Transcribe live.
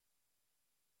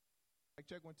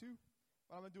check 1, 2.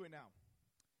 But I'm going to do it now.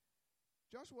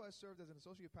 Joshua has served as an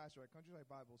associate pastor at Countryside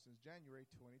Bible since January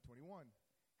 2021.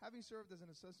 Having served as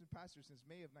an assistant pastor since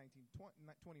May of 2019,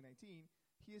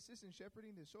 he assists in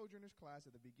shepherding the Sojourners class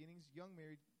at the Beginnings Young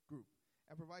Married Group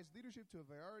and provides leadership to a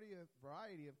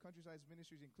variety of Countryside's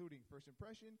ministries, including First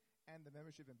Impression and the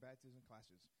membership and baptism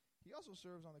classes. He also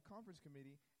serves on the conference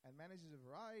committee and manages a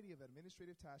variety of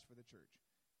administrative tasks for the church.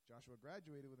 Joshua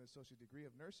graduated with an associate degree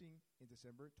of nursing in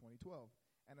December 2012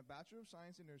 and a Bachelor of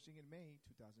Science in Nursing in May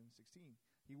 2016.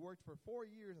 He worked for 4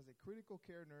 years as a critical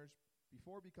care nurse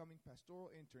before becoming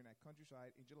pastoral intern at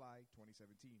Countryside in July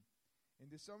 2017. In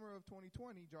the summer of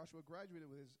 2020, Joshua graduated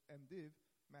with his MDiv,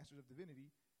 Master's of Divinity,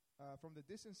 from the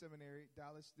Distance Seminary,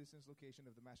 Dallas Distance location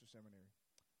of the Master's Seminary.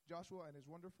 Joshua and his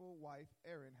wonderful wife,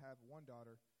 Erin, have one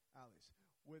daughter, Alice.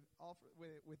 With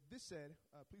this said,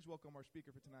 please welcome our speaker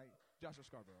for tonight, Joshua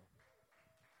Scarborough.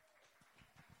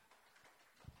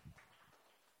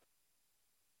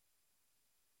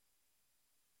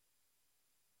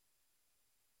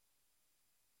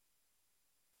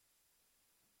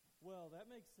 Well, that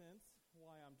makes sense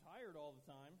why I'm tired all the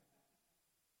time.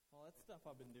 All that stuff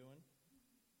I've been doing.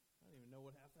 I don't even know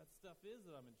what half that stuff is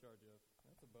that I'm in charge of.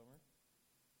 That's a bummer.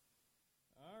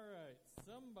 All right,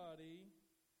 somebody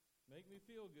make me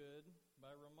feel good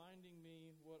by reminding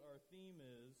me what our theme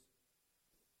is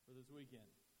for this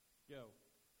weekend. Go.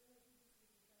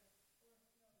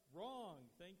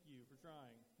 Wrong. Thank you for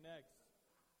trying. Next.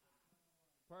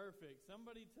 Perfect.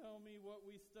 Somebody tell me what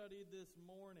we studied this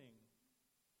morning.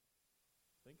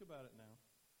 Think about it now.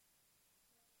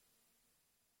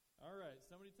 All right,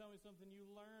 somebody tell me something you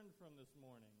learned from this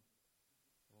morning.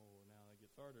 Oh, now that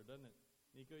gets harder, doesn't it?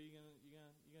 Nico, you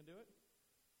gonna do it?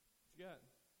 What you got?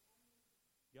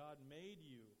 God made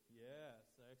you. Yes,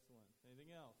 excellent.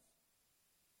 Anything else?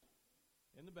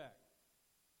 In the back.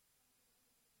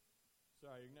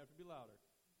 Sorry, you're gonna have to be louder.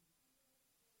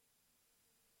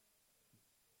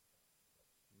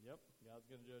 Yep, God's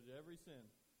gonna judge every sin.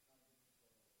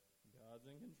 God's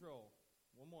in control.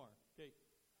 One more. Kate.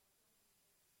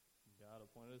 God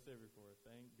appointed a Savior for it.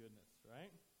 Thank goodness,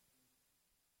 right?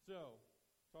 So,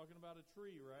 talking about a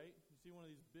tree, right? You see one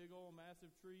of these big old massive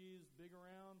trees, big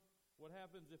around. What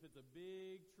happens if it's a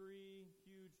big tree,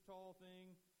 huge tall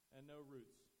thing, and no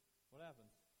roots? What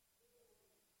happens?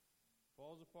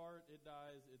 Falls apart, it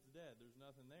dies, it's dead. There's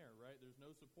nothing there, right? There's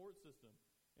no support system.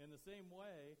 In the same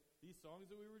way, these songs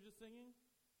that we were just singing,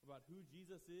 about who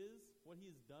Jesus is, what he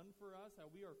has done for us, how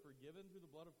we are forgiven through the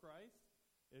blood of Christ.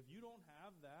 If you don't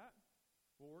have that,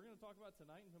 what we're going to talk about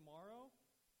tonight and tomorrow,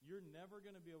 you're never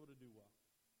going to be able to do well.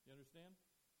 You understand?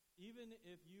 Even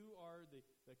if you are the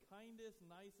kindest,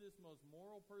 nicest, most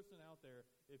moral person out there,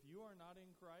 if you are not in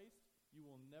Christ, you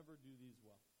will never do these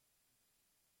well.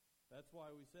 That's why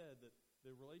we said that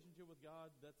the relationship with God,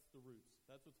 that's the roots.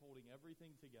 That's what's holding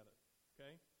everything together.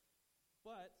 Okay?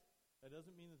 But that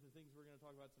doesn't mean that the things we're going to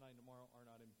talk about tonight and tomorrow are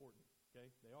not important. Okay?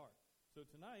 They are. So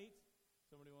tonight,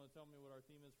 somebody want to tell me what our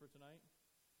theme is for tonight?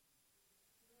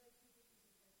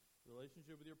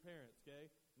 Relationship with your parents. Okay?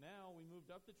 Now we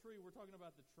moved up the tree. We're talking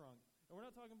about the trunk. And we're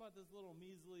not talking about this little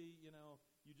measly,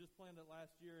 you just planted it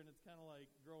last year and it's kind of like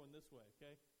growing this way.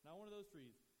 Okay? Not one of those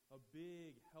trees. A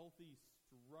big, healthy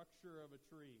structure of a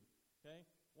tree. Okay?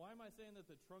 Why am I saying that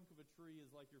the trunk of a tree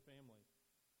is like your family?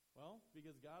 Well,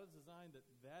 because God has designed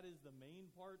that is the main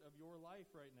part of your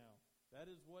life right now. That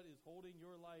is what is holding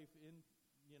your life in,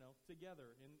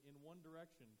 together in one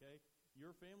direction, okay?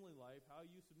 Your family life, how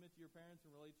you submit to your parents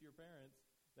and relate to your parents,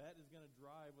 that is going to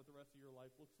drive what the rest of your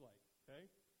life looks like,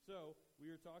 okay? So, we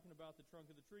are talking about the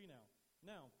trunk of the tree now.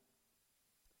 Now,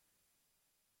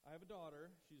 I have a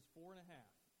daughter. She's 4.5,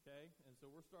 okay? And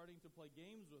so we're starting to play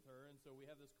games with her, and so we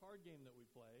have this card game that we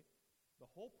play.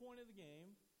 The whole point of the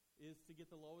game is to get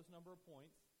the lowest number of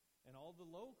points, and all the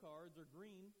low cards are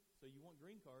green, so you want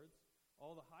green cards.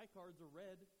 All the high cards are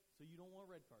red, so you don't want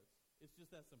red cards. It's just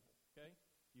that simple, okay?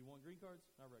 You want green cards,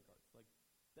 not red cards. Like,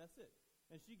 that's it.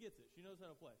 And she gets it. She knows how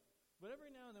to play. But every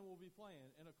now and then we'll be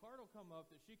playing, and a card will come up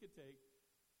that she could take,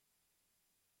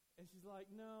 and she's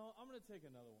like, no, I'm going to take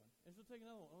another one. And she'll take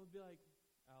another one. And we'll be like,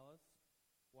 Alice,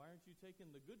 why aren't you taking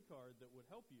the good card that would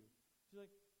help you? She's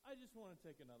like, I just want to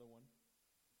take another one.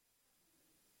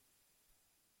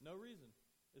 No reason.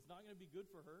 It's not going to be good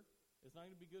for her. It's not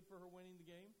going to be good for her winning the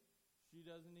game. She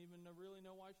doesn't even really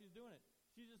know why she's doing it.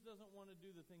 She just doesn't want to do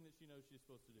the thing that she knows she's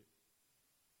supposed to do.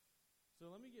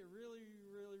 So let me get really,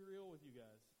 really real with you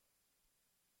guys.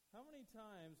 How many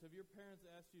times have your parents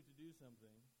asked you to do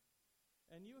something,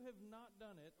 and you have not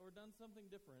done it or done something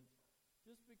different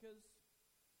just because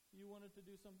you wanted to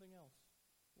do something else?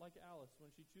 Like Alice,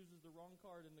 when she chooses the wrong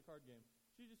card in the card game.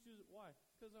 She just chooses, why?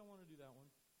 Because I want to do that one.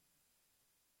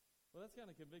 Well, that's kind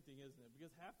of convicting, isn't it? Because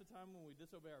half the time when we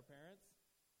disobey our parents,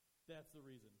 that's the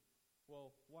reason.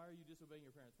 Well, why are you disobeying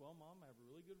your parents? Well, Mom, I have a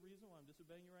really good reason why I'm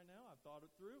disobeying you right now. I've thought it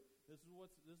through. This is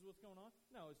what's going on.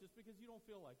 No, it's just because you don't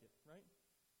feel like it, right?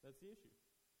 That's the issue.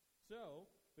 So,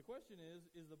 the question is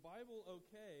the Bible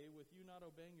okay with you not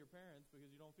obeying your parents because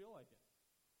you don't feel like it?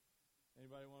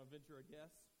 Anybody want to venture a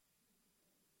guess?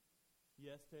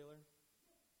 Yes, Taylor?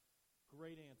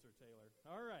 Great answer, Taylor.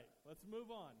 All right, let's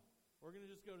move on. We're going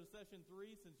to just go to session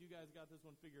 3 since you guys got this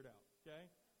one figured out, okay?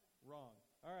 Wrong.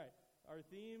 All right, our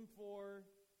theme for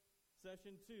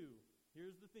session 2.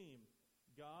 Here's the theme.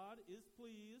 God is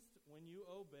pleased when you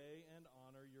obey and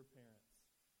honor your parents.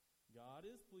 God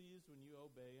is pleased when you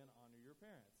obey and honor your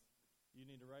parents. You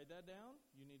need to write that down.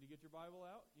 You need to get your Bible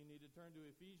out. You need to turn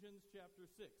to Ephesians chapter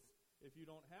 6. If you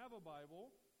don't have a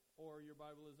Bible or your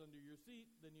Bible is under your seat,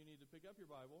 then you need to pick up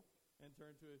your Bible and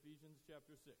turn to Ephesians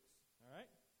chapter 6. All right?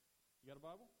 You got a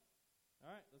Bible?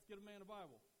 All right, let's get a man a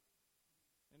Bible.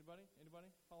 Anybody? Anybody?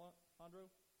 Alejandro,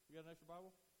 you got an extra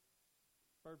Bible?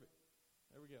 Perfect.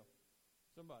 There we go.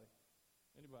 Somebody.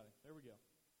 Anybody? There we go.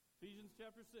 Ephesians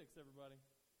chapter 6, everybody.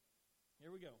 Here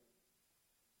we go.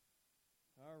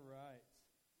 All right.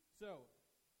 So,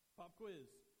 pop quiz.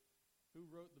 Who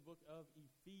wrote the book of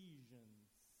Ephesians?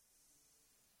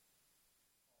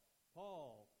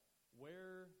 Paul.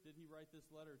 Where did he write this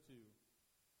letter to?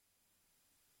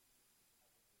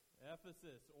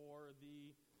 Ephesus, or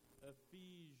the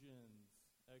Ephesians.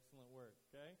 Excellent work,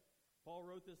 okay? Paul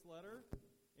wrote this letter.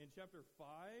 In chapter 5,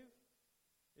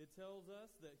 it tells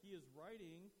us that he is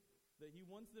writing that he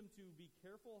wants them to be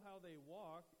careful how they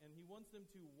walk, and he wants them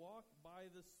to walk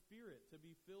by the Spirit, to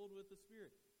be filled with the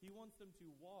Spirit. He wants them to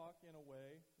walk in a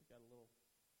way, it got a little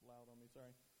loud on me,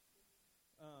 sorry.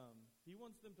 He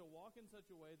wants them to walk in such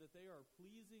a way that they are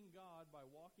pleasing God by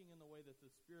walking in the way that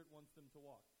the Spirit wants them to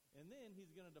walk. And then he's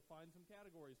going to define some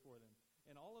categories for them.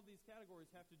 And all of these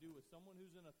categories have to do with someone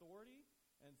who's in authority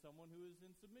and someone who is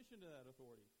in submission to that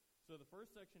authority. So the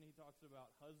first section he talks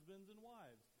about husbands and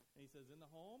wives. And he says, in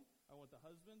the home, I want the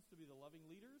husbands to be the loving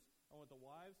leaders. I want the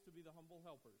wives to be the humble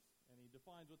helpers. And he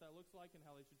defines what that looks like and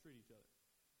how they should treat each other.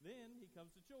 Then he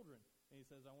comes to children. And he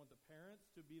says, I want the parents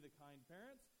to be the kind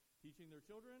parents, teaching their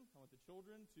children. I want the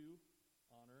children to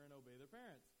honor and obey their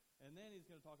parents. And then he's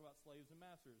going to talk about slaves and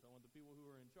masters. I want the people who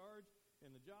are in charge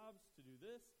in the jobs to do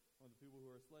this. I want the people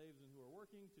who are slaves and who are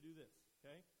working to do this.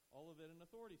 Okay? All of it in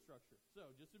authority structure.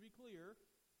 So, just to be clear,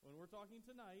 when we're talking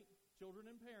tonight, children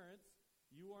and parents,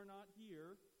 you are not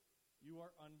here. You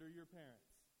are under your parents.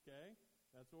 Okay?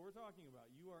 That's what we're talking about.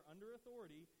 You are under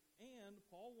authority, and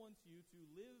Paul wants you to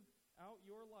live out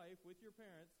your life with your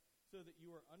parents so that you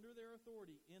are under their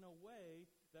authority in a way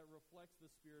that reflects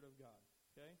the Spirit of God.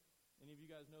 Okay? Any of you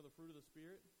guys know the fruit of the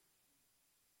Spirit?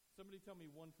 Somebody tell me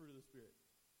one fruit of the Spirit.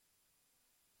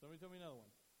 Somebody tell me another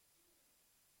one.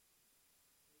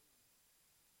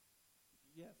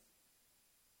 Yes.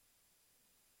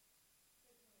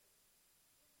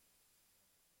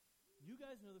 You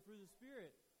guys know the fruit of the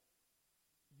Spirit.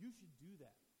 You should do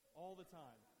that all the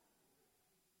time.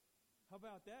 How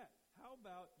about that? How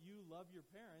about you love your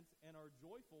parents and are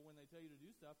joyful when they tell you to do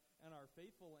stuff and are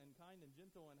faithful and kind and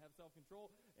gentle and have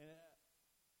self-control? And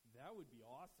that would be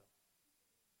awesome.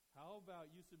 How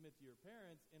about you submit to your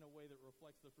parents in a way that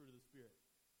reflects the fruit of the Spirit?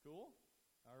 Cool?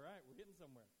 All right, we're getting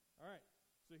somewhere. All right,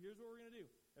 so here's what we're going to do.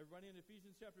 Everybody in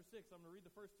Ephesians chapter 6, I'm going to read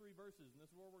the first 3 verses, and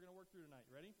this is what we're going to work through tonight.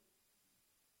 Ready?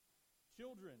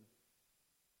 Children,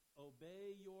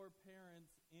 obey your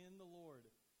parents in the Lord,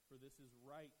 for this is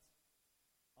right.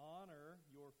 Honor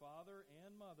your father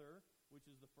and mother, which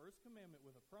is the first commandment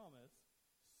with a promise,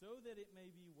 so that it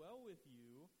may be well with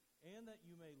you and that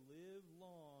you may live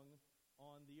long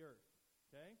on the earth.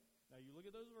 Okay? Now you look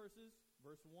at those verses.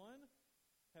 Verse 1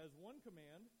 has one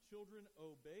command, children,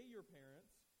 obey your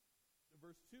parents.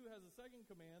 Verse 2 has a second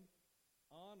command,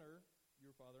 honor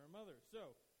your father and mother.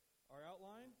 So, our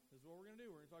outline is what we're going to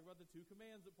do. We're going to talk about the 2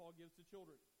 commands that Paul gives to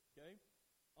children. Okay?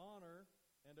 Honor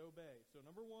and obey. So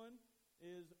number 1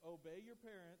 is obey your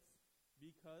parents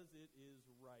because it is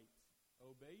right.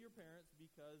 Obey your parents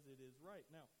because it is right.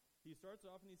 Now, he starts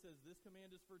off and he says this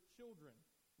command is for children.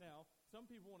 Now, some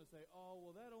people want to say, oh,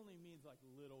 well, that only means like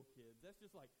little kids. That's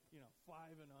just like,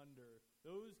 5 and under.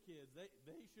 Those kids,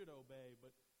 they should obey,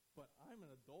 but I'm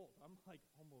an adult. I'm like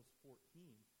almost 14,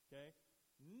 okay?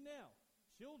 Now,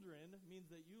 children means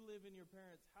that you live in your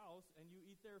parents' house and you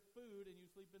eat their food and you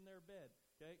sleep in their bed,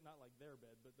 okay? Not like their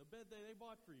bed, but the bed that they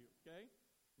bought for you, okay?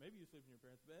 Maybe you sleep in your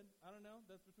parents' bed. I don't know.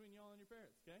 That's between y'all and your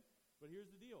parents, okay? But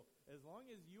here's the deal. As long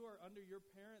as you are under your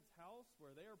parents' house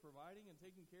where they are providing and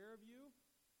taking care of you,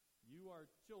 You are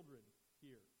children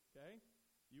here, okay?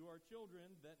 You are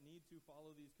children that need to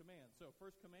follow these commands. So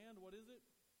first command, what is it?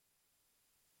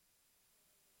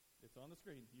 It's on the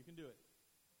screen. You can do it.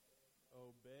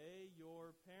 Obey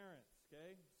your parents,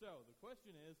 okay? So the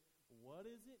question is, what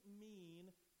does it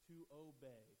mean to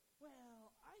obey?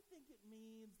 Well, I think it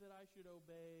means that I should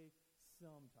obey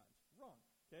sometimes. Wrong,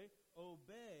 okay?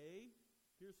 Obey,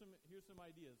 here's some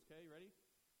ideas, okay? Ready?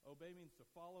 Obey means to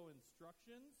follow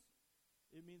instructions.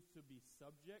 It means to be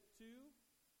subject to.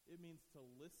 It means to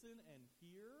listen and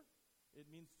hear.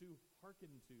 It means to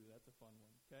hearken to. That's a fun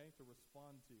one, okay? To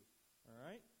respond to, all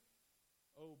right?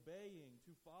 Obeying,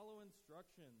 to follow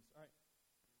instructions. All right,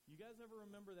 you guys ever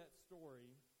remember that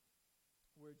story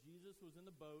where Jesus was in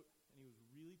the boat and he was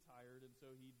really tired, and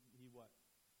so he what?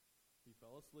 He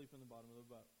fell asleep in the bottom of the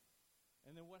boat.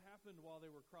 And then what happened while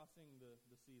they were crossing the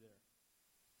sea there?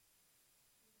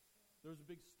 There was a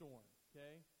big storm,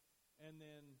 okay? And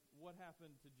then what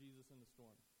happened to Jesus in the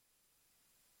storm?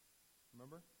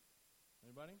 Remember?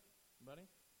 Anybody?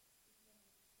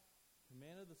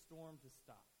 Commanded the storm to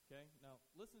stop. Okay, now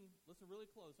listen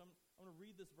really close. I'm going to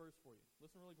read this verse for you.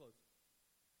 Listen really close.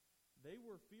 They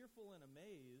were fearful and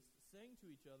amazed, saying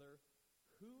to each other,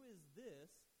 "Who is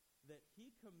this that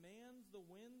he commands the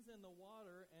winds and the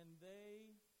water, and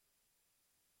they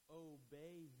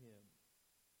obey him?"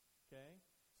 Okay,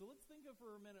 so let's think of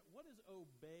for a minute, what does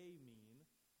obey mean?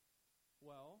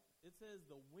 Well, it says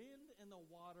the wind and the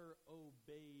water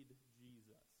obeyed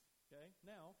Jesus. Okay,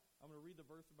 now I'm going to read the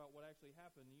verse about what actually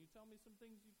happened, and you tell me some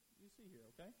things you see here,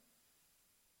 okay?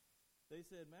 They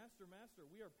said, "Master, Master,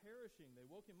 we are perishing." They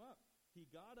woke him up. He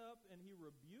got up, and he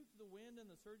rebuked the wind and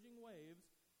the surging waves,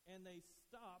 and they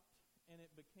stopped, and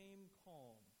it became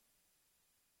calm.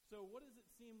 So what does it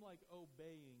seem like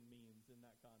obeying means in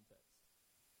that context?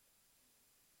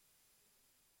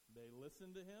 They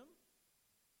listened to him.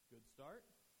 Good start.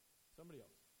 Somebody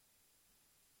else.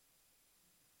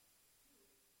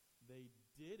 They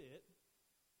did it.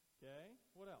 Okay.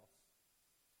 What else?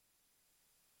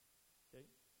 Okay.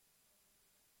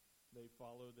 They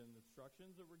followed the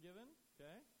instructions that were given.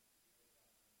 Okay.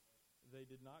 They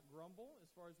did not grumble,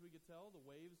 as far as we could tell. The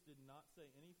waves did not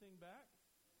say anything back.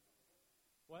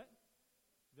 What?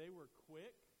 They were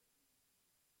quick.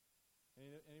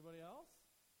 Anybody else?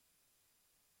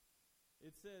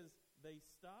 It says they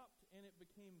stopped and it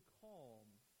became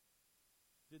calm.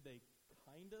 Did they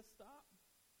kind of stop?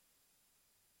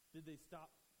 Did they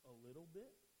stop a little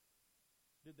bit?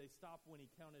 Did they stop when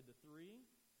he counted to 3?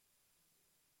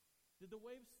 Did the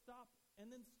waves stop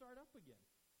and then start up again?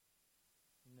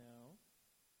 No.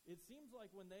 It seems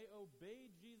like when they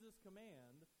obeyed Jesus'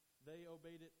 command, they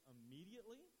obeyed it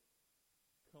immediately,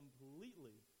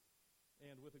 completely,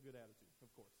 and with a good attitude,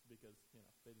 of course, because,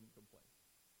 they didn't complain.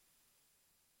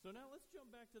 So now let's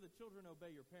jump back to the children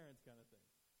obey your parents kind of thing.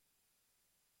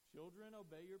 Children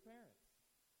obey your parents.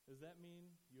 Does that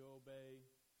mean you obey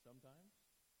sometimes?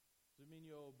 Does it mean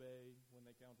you obey when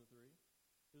they count to 3?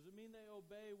 Does it mean they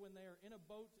obey when they are in a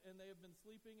boat and they have been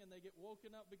sleeping and they get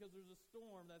woken up because there's a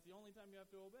storm? That's the only time you have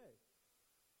to obey.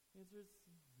 The answer is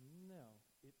no.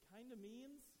 It kind of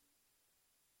means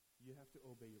you have to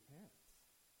obey your parents.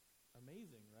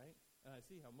 Amazing, right? And I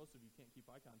see how most of you can't keep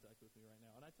eye contact with me right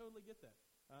now, and I totally get that.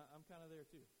 I'm kind of there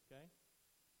too, okay?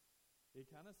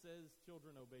 It kind of says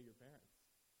children obey your parents.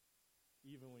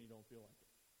 Even when you don't feel like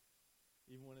it.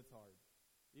 Even when it's hard.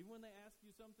 Even when they ask you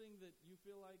something that you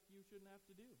feel like you shouldn't have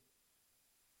to do.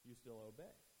 You still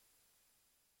obey.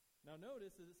 Now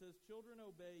notice that it says children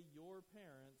obey your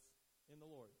parents in the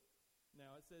Lord.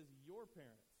 Now it says your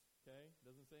parents, okay? It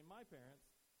doesn't say my parents.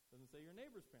 It doesn't say your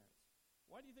neighbor's parents.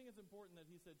 Why do you think it's important that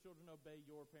he said children obey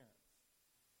your parents?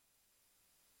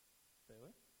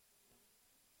 Taylor?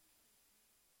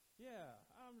 Yeah,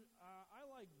 I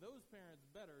like those parents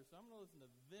better, so I'm going to listen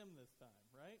to them this time,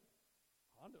 right?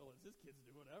 Hondo lets his kids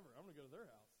do whatever. I'm going to go to their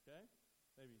house, okay?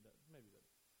 Maybe he does.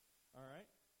 All right,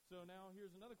 so now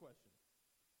here's another question.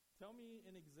 Tell me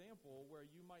an example where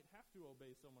you might have to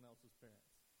obey someone else's parents.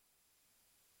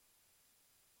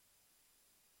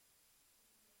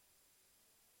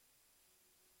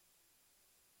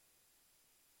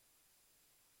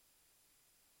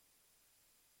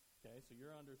 Okay, so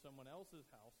you're under someone else's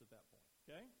house at that point,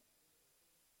 okay?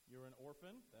 You're an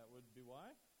orphan. That would be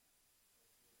why?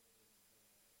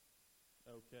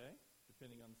 Okay,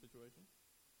 depending on the situation.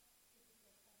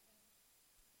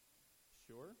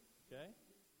 Sure, okay.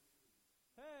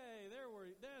 Hey,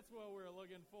 that's what we're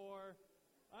looking for.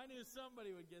 I knew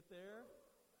somebody would get there.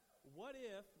 What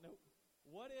if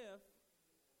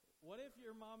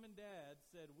your mom and dad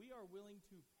said, "We are willing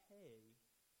to pay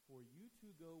for you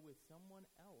to go with someone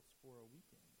else for a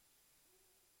weekend"?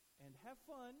 and have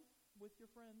fun with your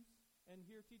friends and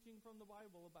hear teaching from the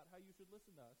Bible about how you should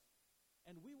listen to us.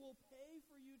 And we will pay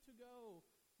for you to go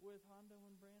with Hondo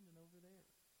and Brandon over there.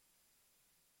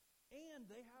 And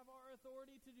they have our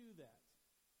authority to do that.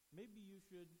 Maybe you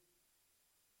should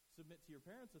submit to your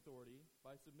parents' authority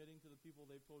by submitting to the people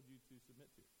they've told you to submit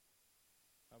to.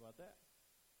 How about that?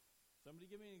 Somebody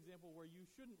give me an example where you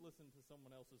shouldn't listen to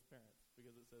someone else's parents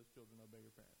because it says children obey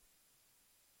your parents.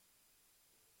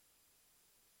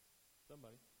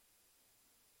 Somebody.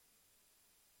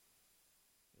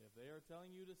 If they are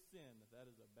telling you to sin,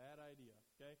 that is a bad idea,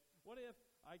 okay? What if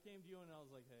I came to you and I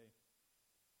was like, hey,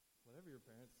 whatever your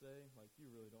parents say, like,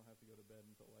 you really don't have to go to bed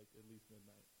until, like, at least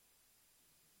midnight.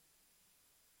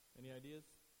 Any ideas?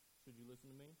 Should you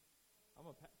listen to me? I'm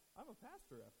a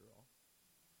pastor, after all.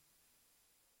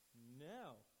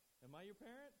 No. Am I your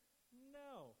parent?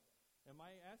 No. Am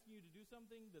I asking you to do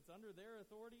something that's under their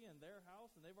authority and their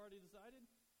house and they've already decided?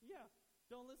 Yeah.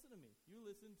 Don't listen to me. You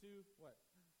listen to what?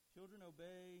 Children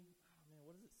obey,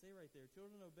 what does it say right there?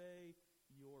 Children obey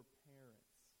your parents,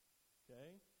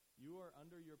 okay? You are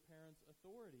under your parents'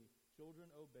 authority. Children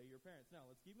obey your parents. Now,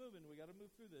 let's keep moving. We got to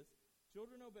move through this.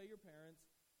 Children obey your parents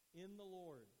in the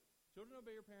Lord. Children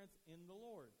obey your parents in the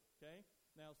Lord, okay?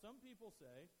 Now, some people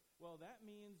say, well, that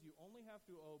means you only have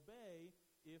to obey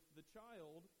if the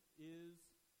child is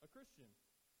a Christian.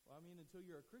 Well, until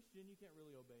you're a Christian, you can't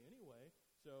really obey anyway.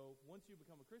 So once you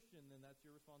become a Christian, then that's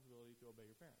your responsibility to obey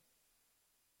your parents.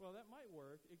 Well, that might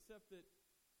work, except that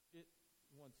it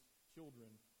wants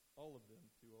children, all of them,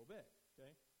 to obey,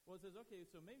 okay? Well, it says, okay,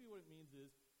 so maybe what it means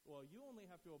is, well, you only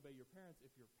have to obey your parents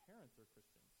if your parents are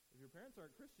Christians. If your parents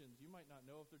aren't Christians, you might not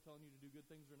know if they're telling you to do good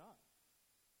things or not.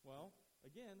 Well,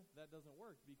 again, that doesn't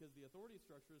work because the authority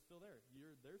structure is still there.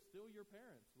 They're still your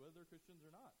parents, whether they're Christians or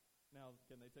not. Now,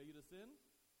 can they tell you to sin?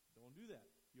 Don't do that.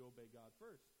 You obey God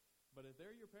first. But if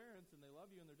they're your parents and they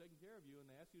love you and they're taking care of you and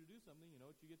they ask you to do something, you know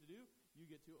what you get to do? You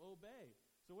get to obey.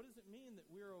 So what does it mean that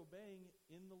we're obeying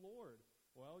in the Lord?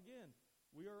 Well, again,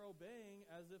 we are obeying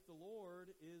as if the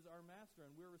Lord is our master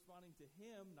and we're responding to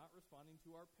Him, not responding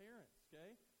to our parents,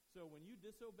 okay? So when you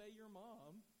disobey your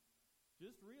mom,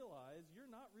 just realize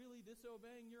you're not really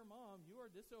disobeying your mom. You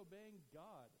are disobeying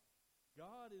God.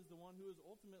 God is the one who is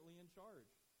ultimately in charge.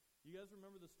 You guys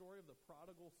remember the story of the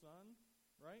prodigal son,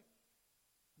 right?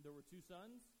 There were two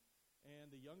sons,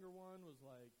 and the younger one was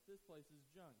like, this place is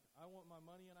junk. I want my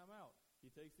money and I'm out.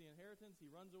 He takes the inheritance, he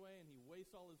runs away, and he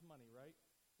wastes all his money, right?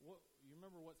 You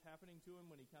remember what's happening to him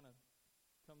when he kind of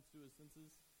comes to his senses?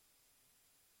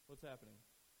 What's happening?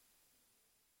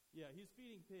 Yeah, he's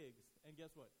feeding pigs, and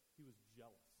guess what? He was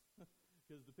jealous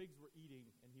because the pigs were eating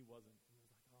and he wasn't. He was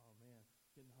like, oh man,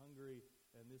 getting hungry,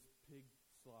 and this pig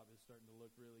slop is starting to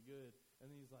look really good.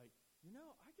 And then he's like,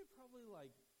 I could probably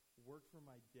work for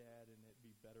my dad and it'd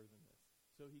be better than this.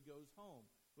 So he goes home.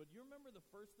 But you remember the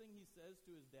first thing he says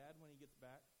to his dad when he gets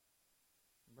back?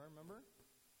 Remember?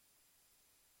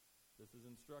 This is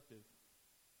instructive.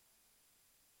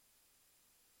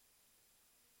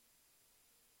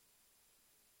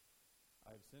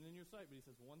 I have sinned in your sight, but he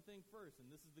says one thing first,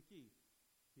 and this is the key.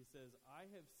 He says,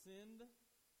 I have sinned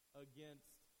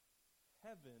against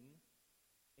heaven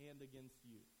and against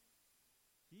you.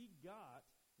 He got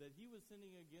that he was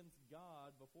sinning against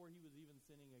God before he was even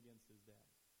sinning against his dad.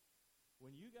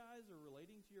 When you guys are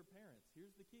relating to your parents,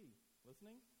 here's the key.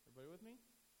 Listening? Everybody with me?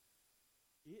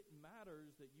 It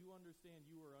matters that you understand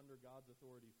you are under God's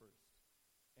authority first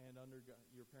and under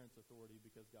your parents' authority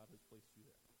because God has placed you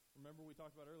there. Remember we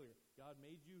talked about earlier, God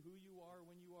made you who you are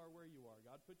when you are where you are.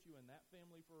 God put you in that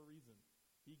family for a reason.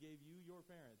 He gave you your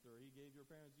parents, or he gave your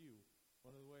parents you,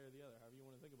 one way or the other, however you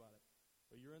want to think about it.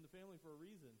 But you're in the family for a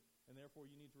reason, and therefore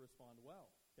you need to respond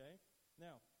well, okay?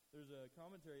 Now, there's a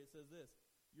commentary. It says this,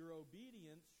 your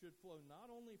obedience should flow not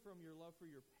only from your love for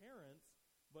your parents,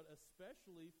 but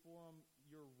especially from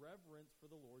your reverence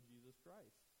for the Lord Jesus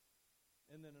Christ.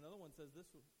 And then another one says this,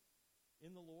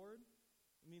 in the Lord,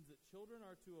 it means that children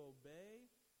are to obey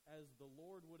as the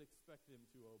Lord would expect them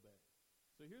to obey.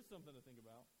 So here's something to think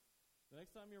about. The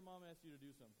next time your mom asks you to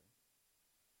do something,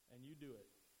 and you do it,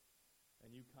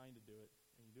 and you kind of do it,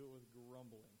 and you do it with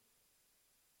grumbling,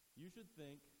 you should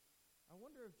think, I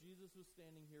wonder if Jesus was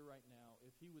standing here right now,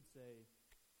 if he would say,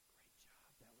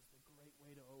 great job, that was the great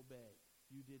way to obey.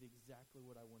 You did exactly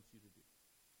what I want you to do.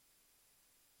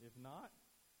 If not,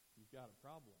 you've got a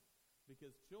problem.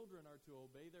 Because children are to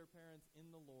obey their parents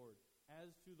in the Lord,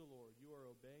 as to the Lord. You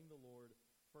are obeying the Lord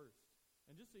first.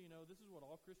 And just so you know, this is what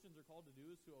all Christians are called to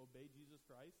do, is to obey Jesus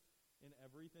Christ in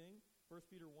everything. 1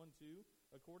 Peter 1:2,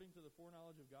 according to the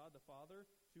foreknowledge of God the Father,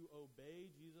 to obey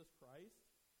Jesus Christ.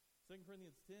 2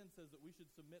 Corinthians 10 says that we should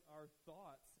submit our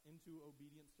thoughts into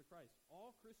obedience to Christ.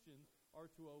 All Christians are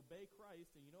to obey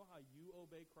Christ, and you know how you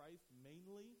obey Christ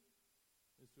mainly?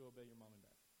 Is to obey your mom and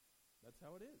dad. That's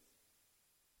how it is.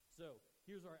 So,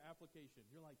 here's our application.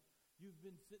 You're like, you've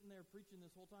been sitting there preaching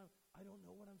this whole time. I don't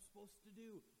know what I'm supposed to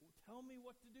do. Tell me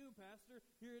what to do, Pastor.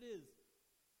 Here it is.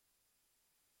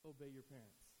 Obey your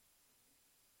parents.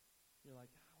 You're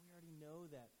like, we already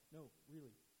know that. No,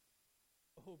 really.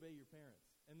 Obey your parents.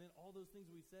 And then all those things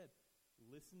we said,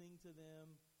 listening to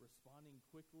them, responding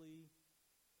quickly,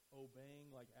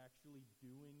 obeying, like actually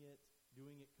doing it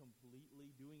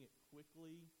completely, doing it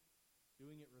quickly,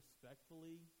 doing it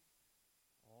respectfully,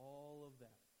 all of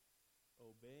that.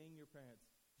 Obeying your parents.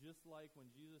 Just like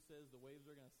when Jesus says the waves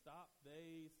are going to stop,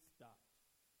 they stopped.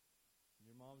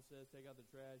 Your mom says, take out the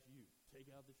trash, you take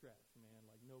out the trash, man.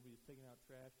 Like nobody's taken out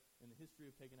trash in the history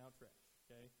of taking out trash,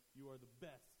 okay? You are the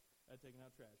best at taking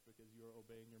out trash because you are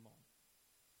obeying your mom.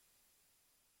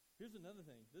 Here's another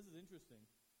thing. This is interesting.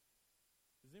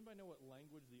 Does anybody know what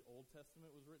language the Old Testament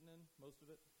was written in? Most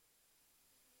of it?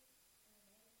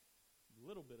 A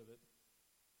little bit of it.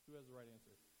 Who has the right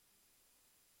answer?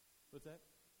 What's that?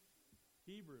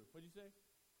 Hebrew. What'd you say?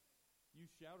 You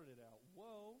shouted it out.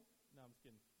 Whoa. No, I'm just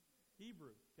kidding.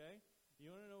 Hebrew, okay? You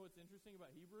want to know what's interesting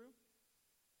about Hebrew?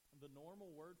 The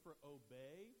normal word for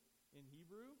obey in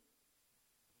Hebrew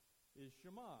is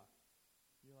Shema.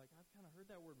 You're like, I've kind of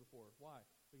heard that word before. Why?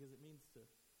 Because it means to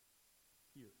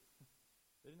hear.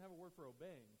 They didn't have a word for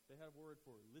obeying. They had a word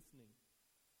for listening.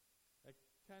 That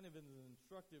kind of is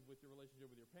instructive with your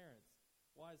relationship with your parents.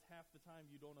 Why is half the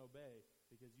time you don't obey?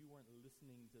 Because you weren't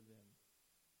listening to them.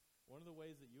 One of the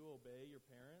ways that you obey your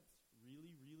parents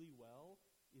really, really well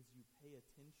is you pay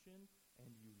attention and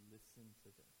you listen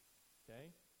to them.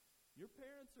 Okay? Your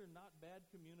parents are not bad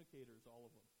communicators, all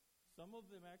of them. Some of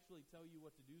them actually tell you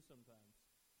what to do sometimes.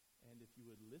 And if you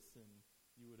would listen,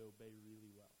 you would obey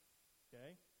really well.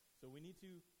 Okay? So we need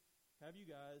to have you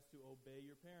guys to obey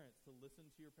your parents, to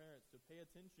listen to your parents, to pay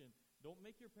attention. Don't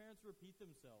make your parents repeat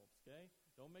themselves, okay?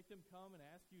 Don't make them come and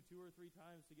ask you 2 or 3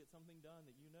 times to get something done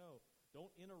that you know.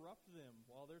 Don't interrupt them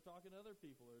while they're talking to other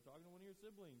people or talking to one of your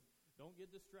siblings. Don't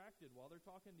get distracted while they're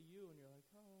talking to you and you're like,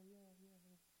 oh, yeah.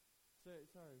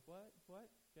 Sorry, what?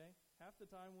 Okay? Half the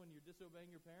time when you're disobeying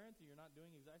your parents and you're not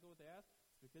doing exactly what they ask,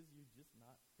 it's because you're just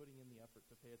not putting in the effort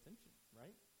to pay attention,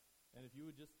 right? And if you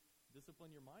would just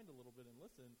discipline your mind a little bit and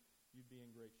listen, you'd be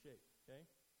in great shape, okay?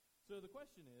 So the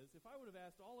question is, if I would have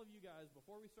asked all of you guys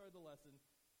before we started the lesson,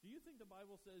 do you think the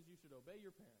Bible says you should obey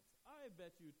your parents? I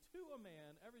bet you to a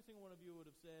man, every single one of you would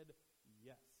have said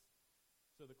yes.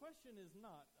 So the question is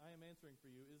not, I am answering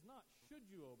for you, is not should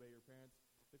you obey your parents.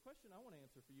 The question I want to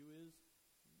answer for you is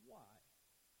why?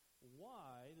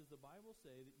 Why does the Bible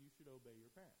say that you should obey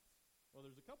your parents? Well,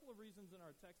 there's a couple of reasons in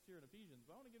our text here in Ephesians,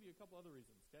 but I want to give you a couple other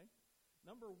reasons, okay?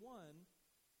 Number one,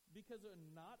 because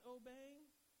not obeying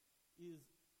is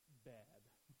bad,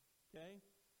 okay?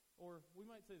 Or we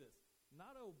might say this,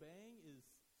 not obeying is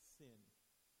sin,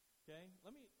 okay?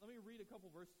 Let me read a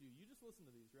couple verses to you. You just listen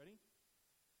to these, ready?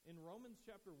 In Romans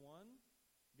chapter 1,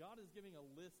 God is giving a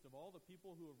list of all the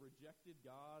people who have rejected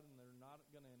God and they're not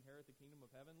going to inherit the kingdom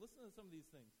of heaven. Listen to some of these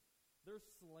things. They're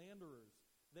slanderers.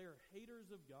 They are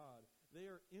haters of God. They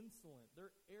are insolent.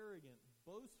 They're arrogant,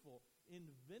 boastful,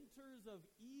 inventors of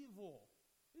evil.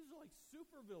 These are like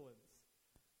supervillains.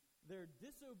 They're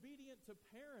disobedient to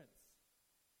parents.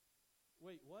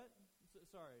 Wait, what?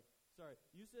 Sorry.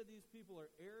 You said these people are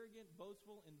arrogant,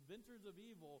 boastful, inventors of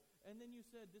evil, and then you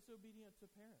said disobedient to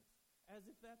parents. As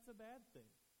if that's a bad thing.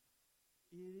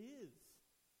 It is.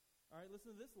 All right,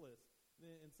 listen to this list.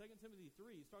 In 2 Timothy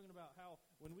 3, he's talking about how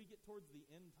when we get towards the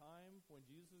end time, when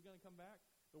Jesus is going to come back,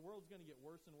 the world's going to get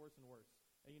worse and worse and worse.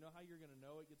 And you know how you're going to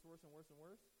know it gets worse and worse and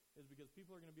worse? Is because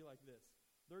people are going to be like this.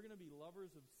 They're going to be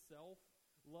lovers of self,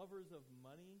 lovers of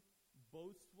money,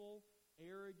 boastful,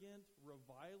 arrogant,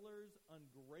 revilers,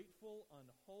 ungrateful,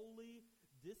 unholy,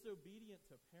 disobedient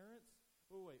to parents.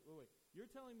 Wait. You're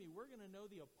telling me we're going to know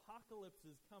the apocalypse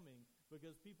is coming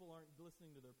because people aren't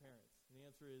listening to their parents? And the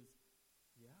answer is,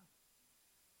 yeah.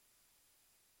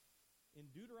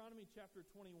 In Deuteronomy chapter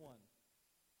 21,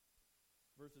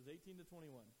 verses 18 to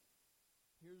 21,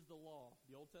 here's the law,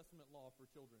 the Old Testament law for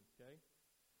children, okay?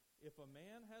 If a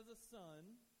man has a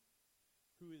son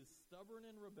who is stubborn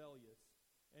and rebellious,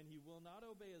 and he will not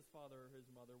obey his father or his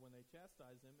mother when they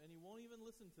chastise him, and he won't even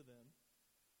listen to them,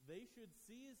 they should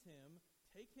seize him,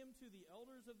 take him to the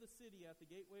elders of the city at the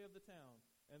gateway of the town,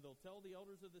 and they'll tell the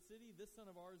elders of the city, this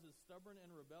son of ours is stubborn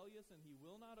and rebellious, and he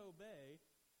will not obey.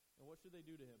 And what should they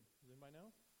do to him? Does anybody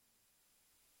know?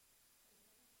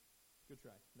 Good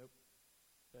try. Nope.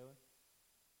 Taylor?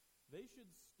 they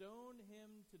should stone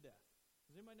him to death.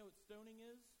 Does anybody know what stoning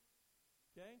is?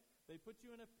 Okay? They put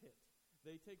you in a pit.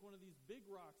 They take one of these big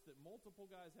rocks that multiple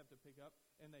guys have to pick up,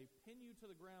 and they pin you to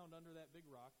the ground under that big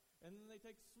rock, and then they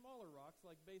take smaller rocks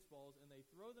like baseballs, and they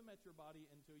throw them at your body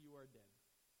until you are dead.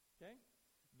 Okay?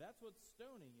 That's what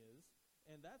stoning is,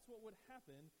 and that's what would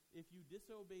happen if you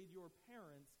disobeyed your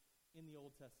parents in the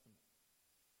Old Testament.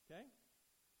 Okay?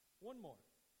 One more.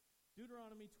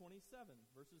 Deuteronomy 27,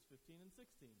 verses 15 and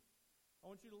 16. I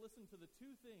want you to listen to the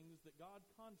two things that God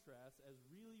contrasts as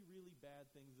really, really bad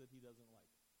things that he doesn't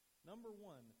like. Number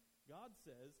one, God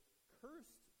says,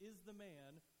 "Cursed is the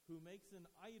man who makes an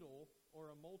idol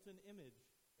or a molten image."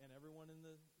 And everyone in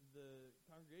the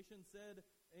congregation said,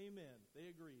 amen. They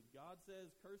agreed. God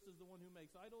says, "Cursed is the one who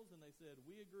makes idols," and they said,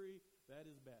 "We agree, that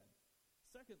is bad."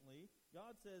 Secondly,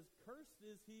 God says, "Cursed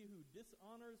is he who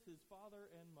dishonors his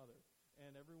father and mother."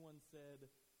 And everyone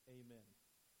said, amen.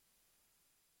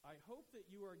 I hope that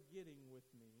you are getting with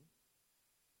me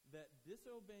that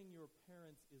disobeying your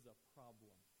parents is a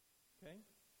problem. Okay?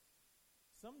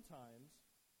 Sometimes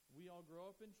we all grow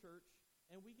up in church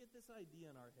and we get this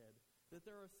idea in our head that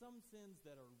there are some sins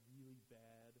that are really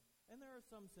bad, and there are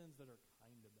some sins that are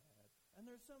kind of bad, and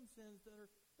there are some sins that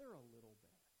they're a little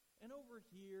bad. And over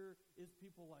here is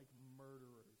people like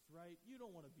murderers, right? You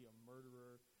don't want to be a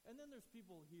murderer. And then there's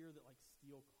people here that like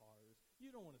steal cars.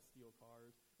 You don't want to steal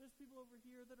cars. There's people over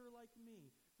here that are like me,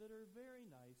 that are very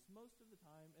nice most of the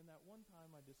time, and that one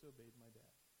time I disobeyed my dad.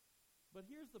 But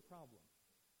here's the problem.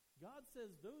 God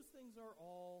says those things are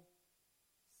all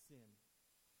sin.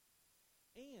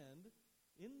 And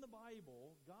in the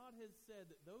Bible, God has said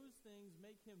that those things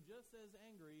make him just as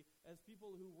angry as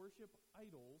people who worship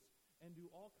idols and do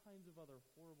all kinds of other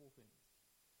horrible things.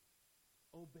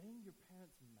 Obeying your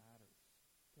parents matters,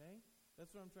 okay?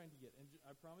 That's what I'm trying to get. And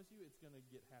I promise you it's going to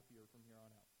get happier from here on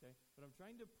out, okay? But I'm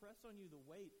trying to press on you the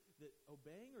weight that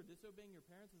obeying or disobeying your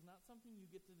parents is not something you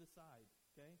get to decide,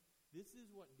 okay? This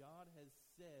is what God has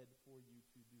said for you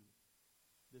to do.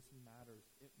 This matters.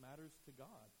 It matters to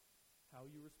God how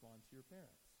you respond to your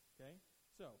parents, okay?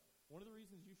 So, one of the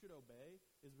reasons you should obey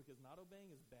is because not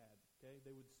obeying is bad, okay?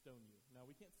 They would stone you. Now,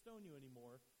 we can't stone you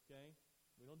anymore, okay?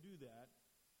 We don't do that.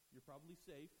 You're probably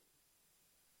safe.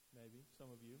 Maybe,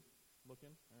 some of you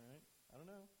looking, all right? I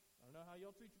don't know. I don't know how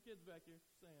y'all treat your kids back here,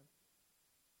 just saying.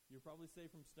 You're probably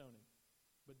safe from stoning.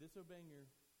 But disobeying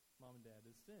your mom and dad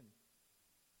is sin.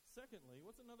 Secondly,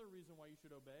 what's another reason why you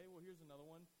should obey? Well, here's another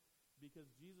one.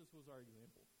 Because Jesus was our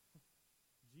example.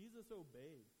 Jesus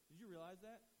obeyed. Did you realize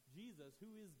that? Jesus,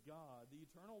 who is God, the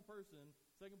eternal person,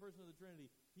 second person of the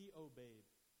Trinity, he obeyed.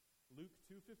 Luke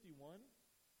 2:51,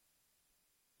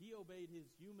 he obeyed his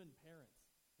human parents.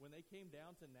 When they came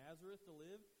down to Nazareth to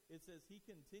live, it says he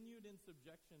continued in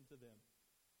subjection to them.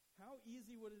 How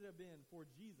easy would it have been for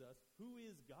Jesus, who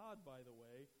is God, by the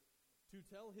way, to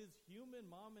tell his human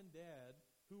mom and dad,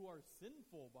 who are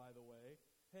sinful, by the way,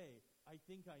 hey, I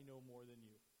think I know more than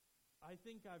you. I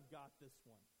think I've got this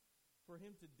one. For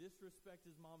him to disrespect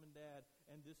his mom and dad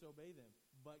and disobey them.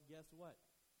 But guess what?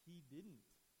 He didn't.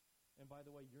 And by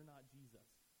the way, you're not Jesus,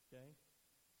 okay?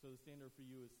 So the standard for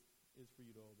you is for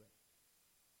you to obey.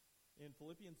 In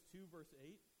Philippians 2, verse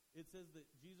 8, it says that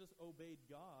Jesus obeyed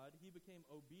God. He became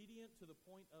obedient to the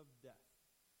point of death,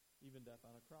 even death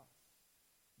on a cross.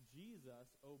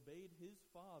 Jesus obeyed his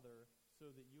Father so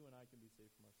that you and I can be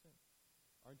saved from our sins.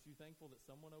 Aren't you thankful that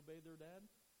someone obeyed their dad?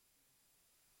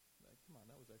 Come on,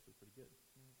 that was actually pretty good.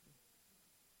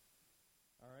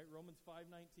 All right, Romans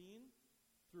 5:19.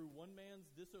 Through one man's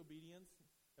disobedience,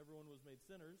 everyone was made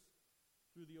sinners.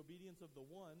 Through the obedience of the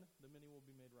one, the many will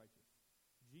be made righteous.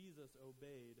 Jesus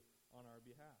obeyed on our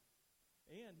behalf.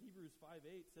 And Hebrews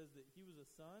 5:8 says that he was a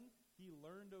son. He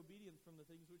learned obedience from the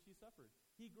things which he suffered.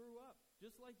 He grew up,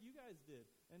 just like you guys did.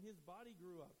 And his body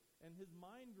grew up, and his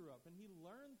mind grew up, and he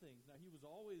learned things. Now, he was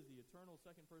always the eternal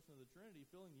second person of the Trinity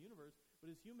filling the universe, but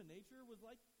his human nature was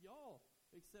like y'all,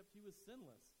 except he was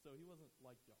sinless. So he wasn't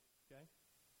like y'all, okay?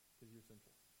 Because you're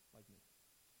sinful, like me.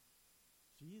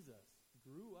 Jesus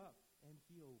grew up, and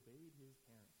he obeyed his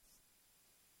parents.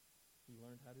 He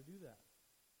learned how to do that.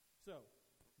 So,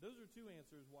 those are two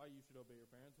answers why you should obey your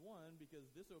parents. One, because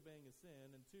disobeying is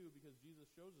sin, and two, because Jesus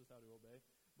shows us how to obey.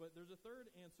 But there's a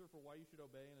third answer for why you should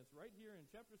obey, and it's right here in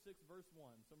chapter 6, verse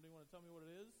 1. Somebody want to tell me what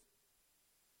it is?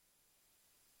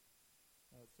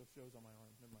 Oh, it still shows on my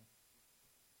arm. Never mind.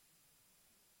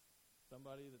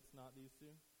 Somebody that's not these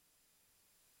two?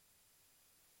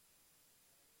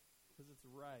 Because it's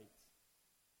right.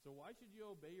 So why should you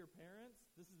obey your parents?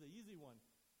 This is the easy one.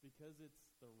 Because it's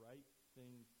the right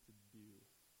thing to do.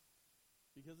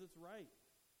 Because it's right.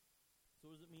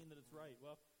 So what does it mean that it's right?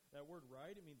 Well, that word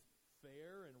right, it means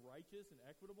fair and righteous and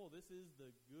equitable. This is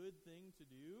the good thing to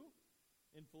do.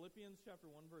 In Philippians chapter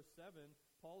 1, verse 7,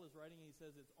 Paul is writing and he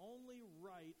says, it's only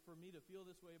right for me to feel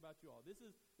this way about you all. This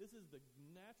is the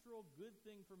natural good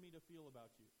thing for me to feel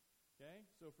about you. Okay?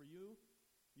 So for you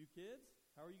kids,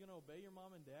 how are you going to obey your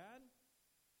mom and dad?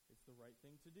 It's the right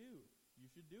thing to do.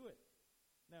 You should do it.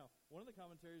 Now, one of the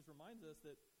commentaries reminds us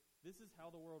that this is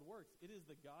how the world works. It is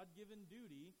the God-given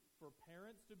duty for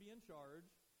parents to be in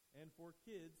charge and for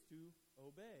kids to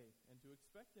obey and to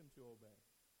expect them to obey.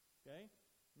 Okay?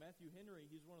 Matthew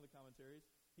Henry, he's one of the commentaries,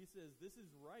 he says, this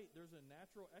is right. There's a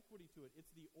natural equity to it.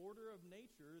 It's the order of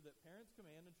nature that parents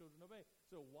command and children obey.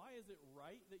 So why is it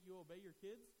right that you obey your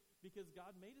kids? Because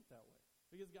God made it that way.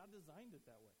 Because God designed it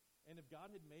that way. And if God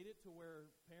had made it to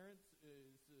where parents,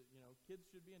 kids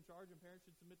should be in charge and parents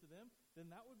should submit to them,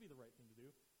 then that would be the right thing to do.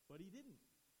 But he didn't.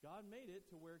 God made it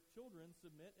to where children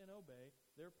submit and obey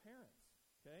their parents.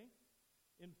 Okay?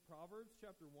 In Proverbs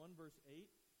chapter 1, verse 8,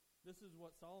 this is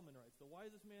what Solomon writes, the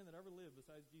wisest man that ever lived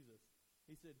besides Jesus.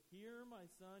 He said, hear, my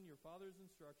son, your father's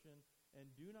instruction, and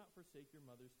do not forsake your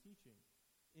mother's teaching.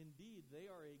 Indeed, they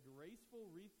are a graceful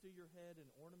wreath to your head and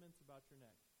ornaments about your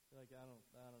neck. You're like, I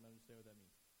don't understand what that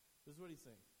means. This is what he's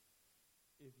saying.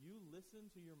 If you listen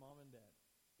to your mom and dad,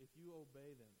 if you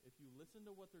obey them, if you listen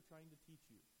to what they're trying to teach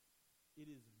you, it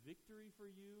is victory for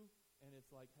you, and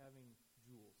it's like having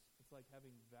jewels. It's like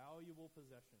having valuable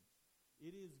possessions.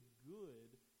 It is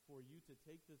good for you to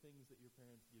take the things that your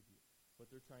parents give you, what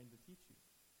they're trying to teach you.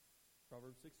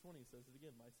 Proverbs 6:20 says it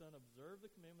again, my son, observe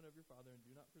the commandment of your father and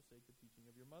do not forsake the teaching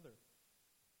of your mother.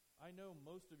 I know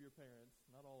most of your parents,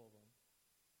 not all of them,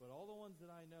 but all the ones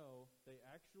that I know, they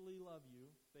actually love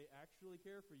you, they actually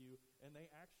care for you, and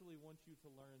they actually want you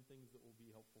to learn things that will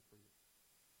be helpful for you.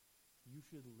 You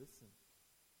should listen.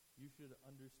 You should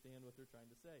understand what they're trying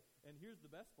to say. And here's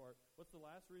the best part. What's the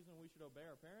last reason we should obey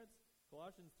our parents?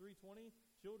 Colossians 3:20,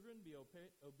 children, be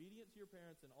obedient to your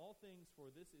parents in all things, for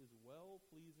this is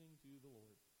well-pleasing to the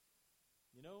Lord.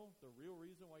 You know the real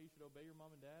reason why you should obey your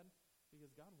mom and dad?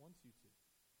 Because God wants you to.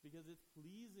 Because it's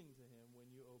pleasing to him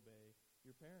when you obey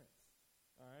your parents.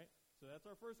 All right? So that's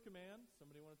our first command.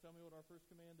 Somebody want to tell me what our first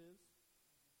command is?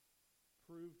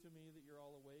 Prove to me that you're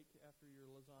all awake after your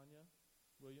lasagna.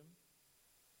 William?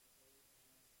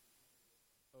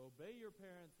 Obey your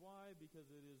parents. Why? Because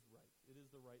it is right. It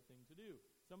is the right thing to do.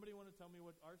 Somebody want to tell me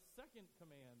what our second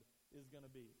command is going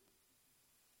to be?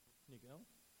 Nico?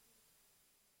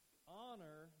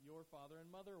 Honor your father and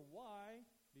mother. Why?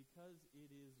 Because it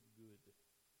is good.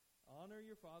 Honor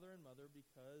your father and mother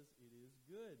because it is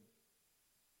good.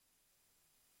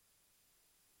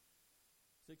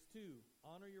 6:2,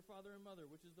 honor your father and mother,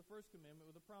 which is the first commandment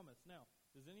with a promise. Now,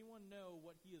 does anyone know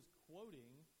what he is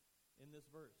quoting in this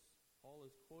verse? Paul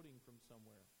is quoting from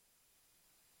somewhere.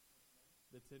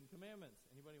 The Ten Commandments.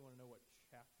 Anybody want to know what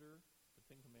chapter the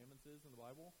Ten Commandments is in the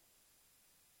Bible?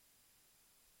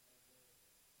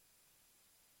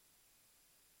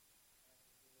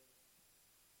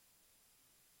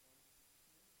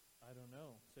 I don't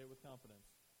know. Say it with confidence.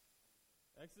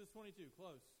 Exodus 22,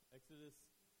 close. Exodus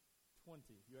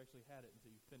 20. You actually had it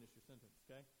until you finished your sentence,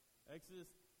 okay?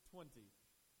 Exodus 20.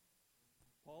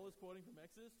 Paul is quoting from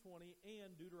Exodus 20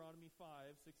 and Deuteronomy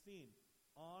 5:16.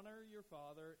 Honor your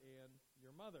father and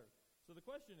your mother. So the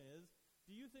question is,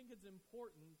 do you think it's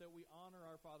important that we honor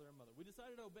our father and mother? We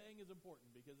decided obeying is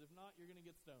important because if not, you're going to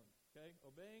get stoned, okay?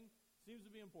 Obeying seems to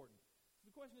be important.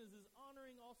 So the question is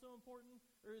honoring also important,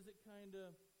 or is it kind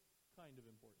of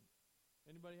important?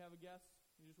 Anybody have a guess?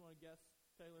 You just want to guess?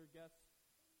 Taylor, guess?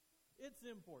 It's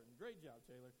important. Great job,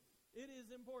 Taylor. It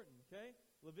is important, okay?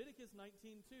 Leviticus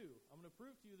 19:2. I'm going to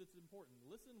prove to you that's important.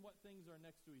 Listen what things are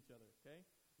next to each other, okay?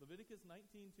 Leviticus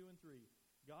 19:2 and 3.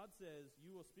 God says,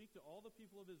 you will speak to all the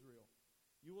people of Israel.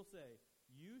 You will say,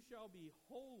 you shall be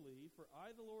holy, for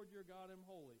I, the Lord your God, am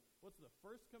holy. What's the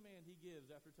first command he gives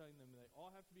after telling them they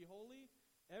all have to be holy?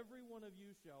 Every one of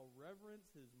you shall reverence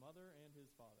his mother and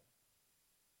his father.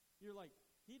 You're like,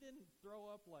 he didn't throw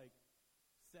up like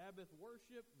Sabbath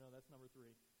worship. No, that's number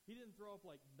 3. He didn't throw up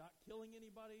like not killing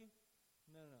anybody.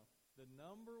 No. The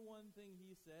number one thing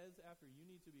he says after you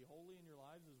need to be holy in your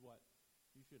lives is what?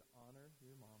 You should honor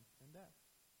your mom and dad.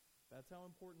 That's how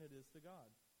important it is to God.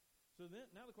 So then,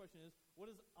 now the question is, what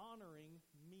does honoring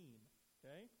mean?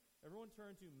 Okay? Everyone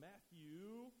turn to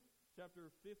Matthew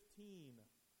chapter 15.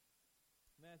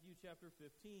 Matthew chapter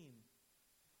 15.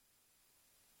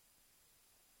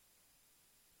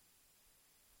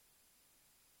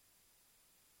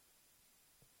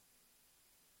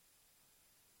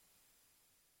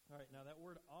 All right, now that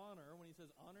word honor, when he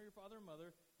says honor your father and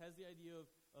mother, has the idea of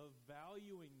of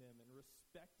valuing them and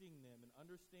respecting them and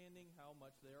understanding how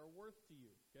much they are worth to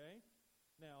you, okay?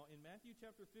 Now, in Matthew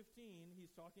chapter 15,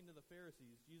 he's talking to the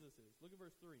Pharisees, Jesus is. Look at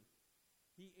verse 3.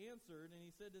 He answered, and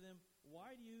he said to them,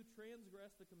 "Why do you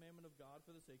transgress the commandment of God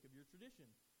for the sake of your tradition?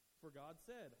 For God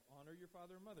said, 'Honor your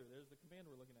father and mother.'" There's the command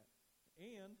we're looking at.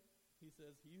 "And," he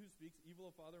says, "he who speaks evil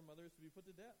of father and mother is to be put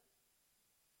to death.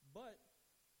 But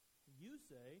you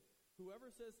say,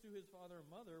 'Whoever says to his father or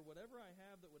mother, whatever I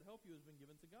have that would help you has been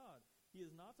given to God.' He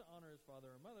is not to honor his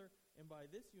father or mother, and by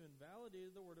this you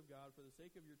invalidated the word of God for the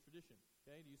sake of your tradition."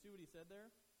 Okay, do you see what he said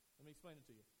there? Let me explain it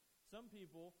to you. Some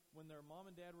people, when their mom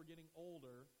and dad were getting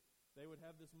older, they would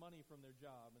have this money from their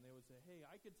job, and they would say, "Hey,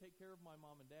 I could take care of my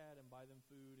mom and dad and buy them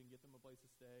food and get them a place to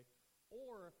stay.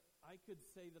 Or I could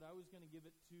say that I was going to give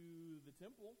it to the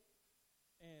temple,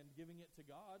 and giving it to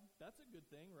God, that's a good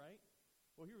thing, right?"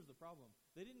 Well, here's the problem.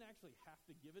 They didn't actually have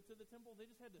to give it to the temple. They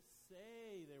just had to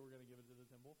say they were going to give it to the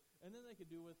temple, and then they could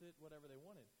do with it whatever they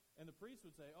wanted. And the priest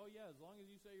would say, "Oh, yeah, as long as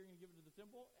you say you're going to give it to the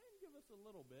temple and give us a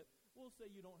little bit, we'll say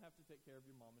you don't have to take care of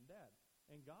your mom and dad."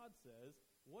 And God says,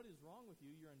 "What is wrong with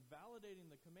you? You're invalidating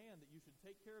the command that you should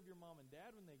take care of your mom and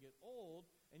dad when they get old,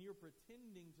 and you're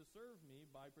pretending to serve me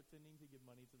by pretending to give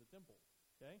money to the temple."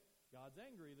 Okay? God's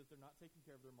angry that they're not taking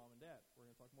care of their mom and dad. We're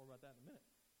going to talk more about that in a minute.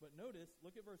 But notice,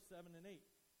 look at verse 7 and 8.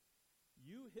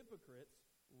 "You hypocrites,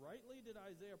 rightly did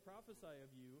Isaiah prophesy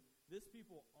of you, this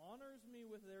people honors me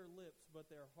with their lips, but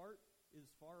their heart is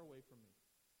far away from me."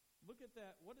 Look at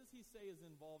that. What does he say is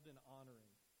involved in honoring?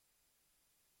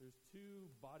 There's two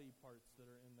body parts that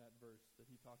are in that verse that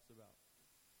he talks about.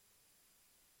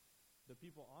 The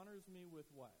people honors me with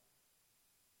what?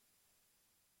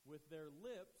 With their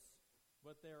lips,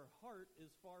 but their heart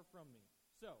is far from me.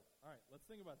 So, all right, let's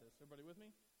think about this. Everybody with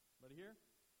me? Everybody here?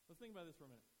 Let's think about this for a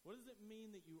minute. What does it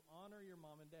mean that you honor your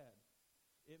mom and dad?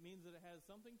 It means that it has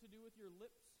something to do with your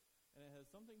lips, and it has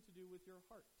something to do with your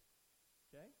heart.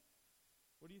 Okay?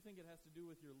 What do you think it has to do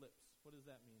with your lips? What does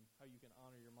that mean? How you can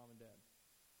honor your mom and dad?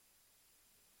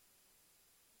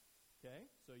 Okay?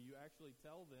 So you actually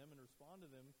tell them and respond to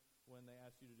them when they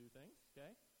ask you to do things.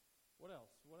 Okay? What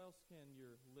else? What else can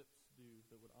your lips do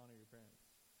that would honor your parents?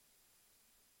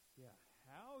 Yeah,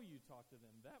 how you talk to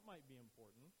them. That might be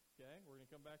important. Okay? We're going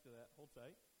to come back to that. Hold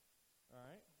tight. All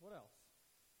right. What else?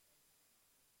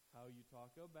 How you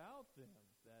talk about them.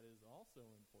 That is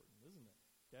also important, isn't it?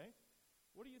 Okay?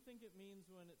 What do you think it means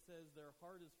when it says their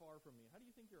heart is far from me? How do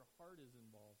you think your heart is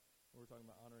involved when we're talking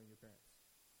about honoring your parents?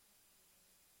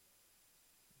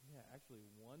 Yeah, actually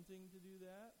wanting to do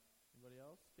that. Anybody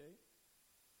else? Kate?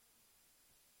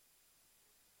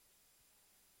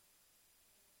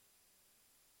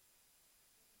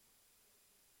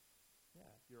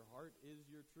 Yeah, your heart is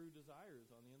your true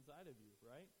desires on the inside of you,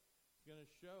 right? It's going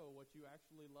to show what you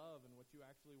actually love and what you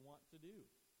actually want to do.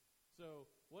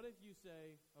 So what if you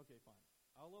say, okay, fine,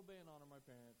 I'll obey and honor my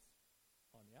parents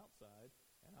on the outside,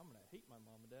 and I'm going to hate my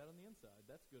mom and dad on the inside.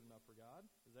 That's good enough for God.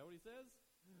 Is that what he says?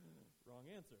 Wrong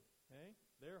answer. Okay?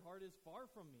 Their heart is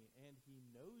far from me, and he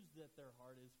knows that their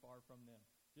heart is far from them.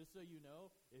 Just so you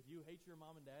know, if you hate your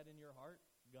mom and dad in your heart,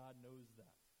 God knows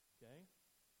that. Okay?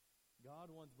 God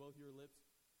wants both your lips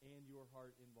and your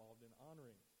heart involved in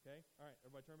honoring. Okay? All right,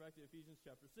 everybody turn back to Ephesians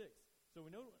chapter 6. So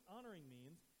we know what honoring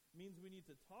means. It means we need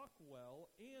to talk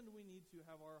well, and we need to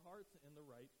have our hearts in the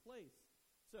right place.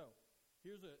 So,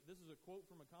 this is a quote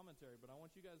from a commentary, but I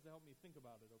want you guys to help me think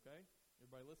about it, okay?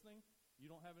 Everybody listening? You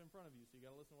don't have it in front of you, so you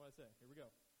got to listen to what I say. Here we go.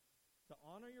 To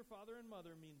honor your father and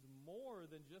mother means more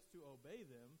than just to obey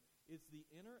them. It's the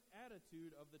inner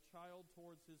attitude of the child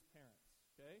towards his parents,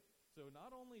 okay? So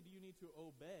not only do you need to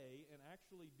obey and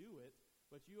actually do it,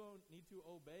 but you need to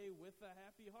obey with a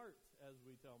happy heart, as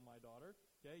we tell my daughter.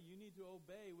 Okay, you need to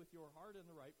obey with your heart in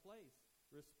the right place,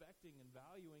 respecting and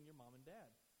valuing your mom and dad.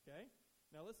 Okay?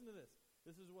 Now listen to this.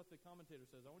 This is what the commentator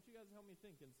says. I want you guys to help me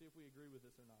think and see if we agree with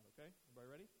this or not, okay? Everybody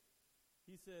ready?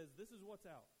 He says, this is what's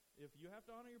out. If you have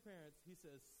to honor your parents, he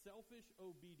says, selfish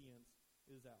obedience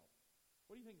is out.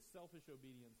 What do you think selfish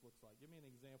obedience looks like? Give me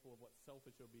an example of what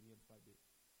selfish obedience might be.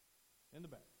 In the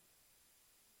back.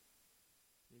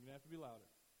 You're going to have to be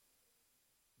louder.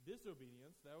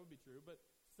 Disobedience, that would be true, but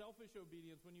selfish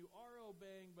obedience, when you are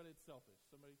obeying, but it's selfish.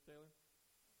 Somebody, Taylor?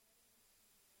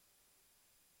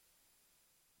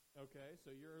 Okay,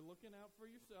 so you're looking out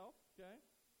for yourself, okay?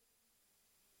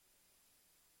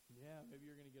 Yeah, maybe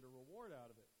you're going to get a reward out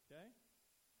of it, okay?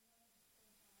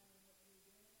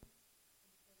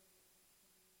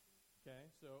 Okay,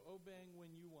 so obeying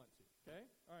when you want to, okay?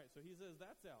 All right, so he says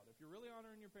that's out. If you're really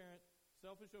honoring your parent,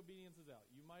 selfish obedience is out.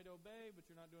 You might obey, but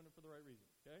you're not doing it for the right reason,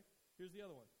 okay? Here's the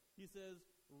other one. He says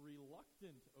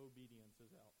reluctant obedience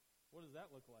is out. What does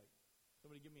that look like?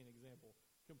 Somebody give me an example.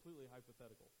 Completely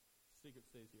hypothetical. Secret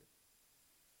stays here.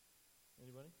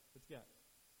 Anybody? What you got?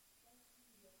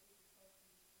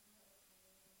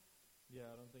 Yeah,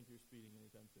 I don't think you're speeding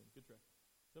anytime soon. Good try.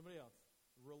 Somebody else.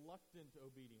 Reluctant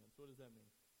obedience. What does that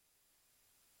mean?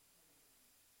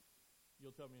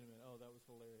 You'll tell me in a minute. Oh, that was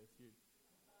hilarious. You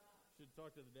should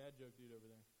talk to the dad joke dude over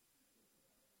there.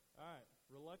 All right.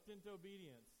 Reluctant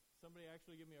obedience. Somebody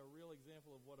actually give me a real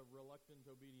example of what a reluctant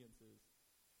obedience is.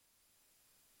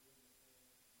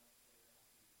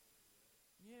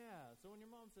 Yeah. So when your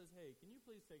mom says, hey, can you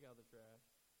please take out the trash?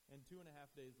 And 2.5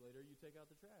 days later, you take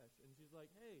out the trash. And she's like,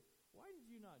 hey, why did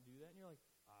you not do that? And you're like,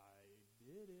 I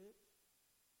did it.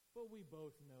 But we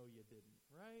both know you didn't,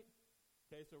 right?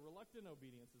 Okay, so reluctant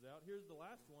obedience is out. Here's the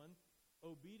last one.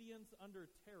 Obedience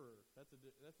under terror. That's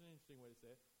an interesting way to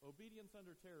say it. Obedience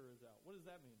under terror is out. What does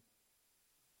that mean?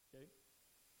 Okay.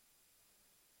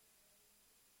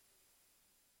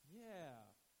 Yeah.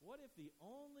 What if the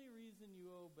only reason you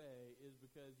obey is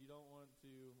because you don't want to,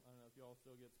 I don't know if you all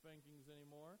still get spankings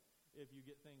anymore, if you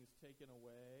get things taken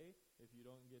away, if you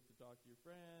don't get to talk to your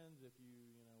friends, if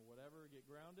you whatever, get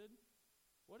grounded?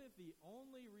 What if the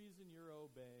only reason you're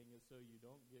obeying is so you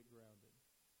don't get grounded?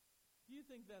 Do you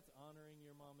think that's honoring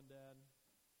your mom and dad?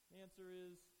 The answer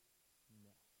is no.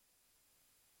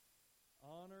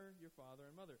 Honor your father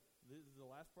and mother. This is the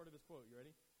last part of his quote. You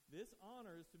ready? This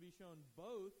honor is to be shown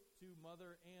both to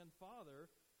mother and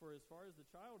father, for as far as the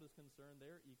child is concerned,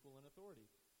 they are equal in authority.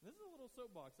 And this is a little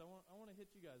soapbox I want to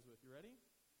hit you guys with. You ready?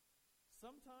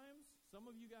 Sometimes, some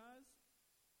of you guys,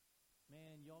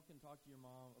 man, y'all can talk to your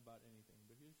mom about anything,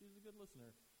 but she's a good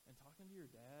listener. And talking to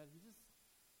your dad, he just,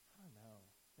 I don't know,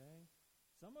 okay?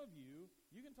 Some of you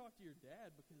can talk to your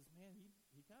dad because, man,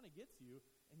 he kind of gets you,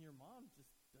 and your mom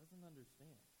just doesn't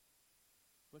understand.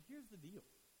 But here's the deal.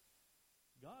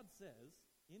 God says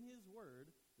in his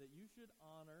word that you should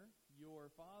honor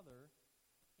your father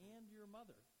and your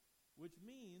mother, which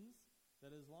means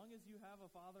that as long as you have a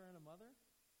father and a mother,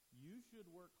 you should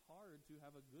work hard to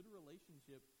have a good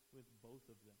relationship with both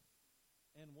of them.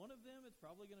 And one of them, it's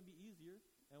probably going to be easier,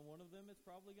 and one of them, it's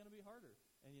probably going to be harder.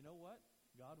 And you know what?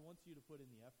 God wants you to put in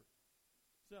the effort.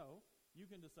 So, you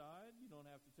can decide. You don't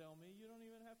have to tell me. You don't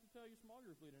even have to tell your small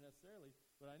group leader necessarily.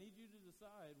 But I need you to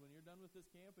decide when you're done with this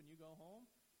camp and you go home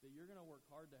that you're going to work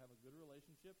hard to have a good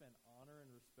relationship and honor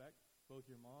and respect both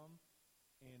your mom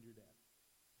and your dad.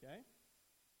 Okay?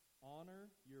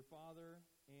 Honor your father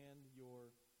and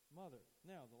your mother.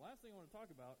 Now, the last thing I want to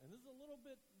talk about, and this is a little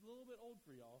bit old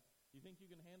for y'all. You think you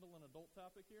can handle an adult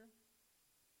topic here?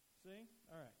 See?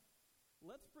 All right.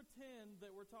 Let's pretend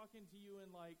that we're talking to you in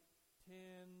like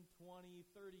 10, 20,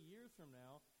 30 years from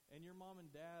now, and your mom and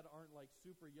dad aren't like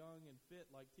super young and fit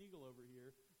like Teagle over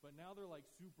here, but now they're like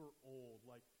super old,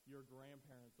 like your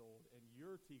grandparents old, and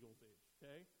you're Teagle's age,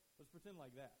 okay? Let's pretend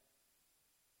like that.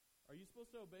 Are you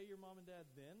supposed to obey your mom and dad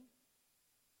then?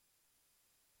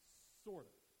 Sort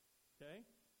of, okay?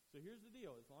 So here's the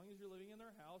deal. As long as you're living in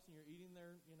their house and you're eating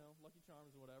their, Lucky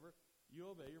Charms or whatever, you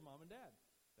obey your mom and dad.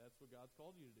 That's what God's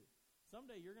called you to do.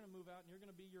 Someday you're going to move out and you're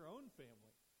going to be your own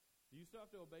family. Do you still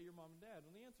have to obey your mom and dad?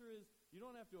 And the answer is you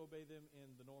don't have to obey them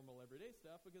in the normal everyday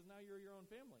stuff because now you're your own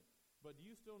family. But do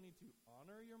you still need to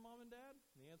honor your mom and dad?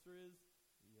 And the answer is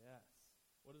yes.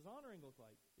 What does honoring look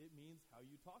like? It means how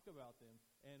you talk about them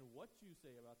and what you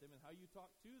say about them and how you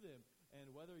talk to them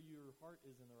and whether your heart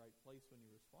is in the right place when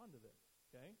you respond to them.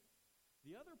 Okay?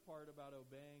 The other part about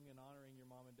obeying and honoring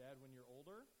your mom and dad when you're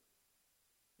older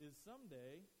is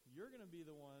someday you're going to be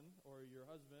the one, or your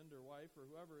husband or wife or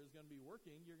whoever is going to be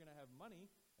working, you're going to have money,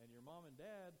 and your mom and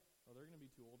dad, well, they're going to be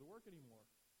too old to work anymore.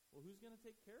 Well, who's going to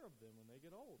take care of them when they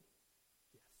get old?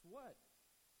 Guess what?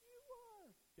 You are,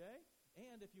 okay?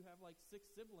 And if you have like 6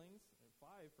 siblings, 5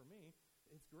 for me,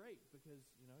 it's great because,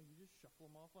 you just shuffle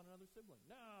them off on another sibling.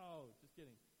 No, just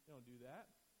kidding. You don't do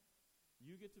that.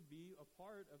 You get to be a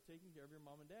part of taking care of your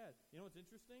mom and dad. You know what's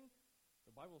interesting?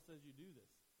 The Bible says you do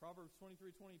this. Proverbs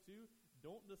 23:22,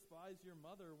 don't despise your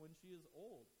mother when she is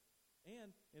old.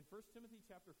 And in 1 Timothy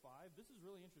chapter 5, this is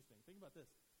really interesting. Think about this.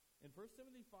 In 1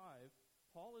 Timothy 5,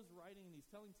 Paul is writing and he's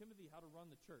telling Timothy how to run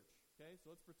the church. Okay,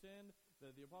 so let's pretend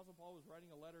that the Apostle Paul was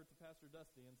writing a letter to Pastor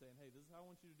Dusty and saying, hey, this is how I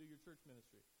want you to do your church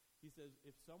ministry. He says,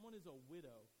 if someone is a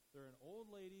widow, they're an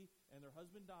old lady, and their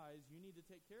husband dies, you need to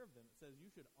take care of them. It says you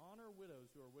should honor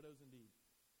widows who are widows indeed.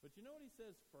 But you know what he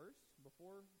says first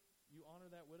before you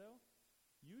honor that widow?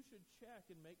 You should check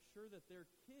and make sure that their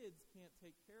kids can't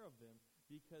take care of them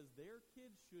because their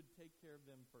kids should take care of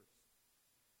them first.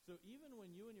 So even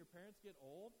when you and your parents get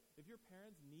old, if your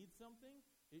parents need something,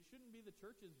 it shouldn't be the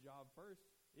church's job first.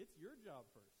 It's your job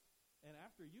first. And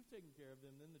after you've taken care of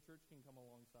them, then the church can come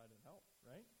alongside and help,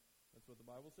 right? That's what the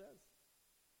Bible says.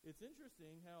 It's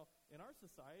interesting how in our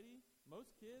society,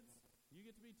 most kids, you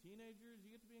get to be teenagers,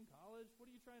 you get to be in college. What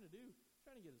are you trying to do? You're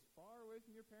trying to get as far away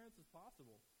from your parents as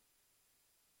possible.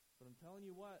 But I'm telling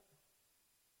you what,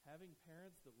 having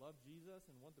parents that love Jesus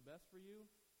and want the best for you,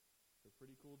 it's a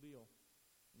pretty cool deal.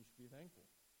 You should be thankful.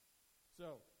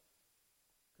 So,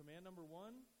 command number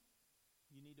 1,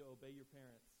 you need to obey your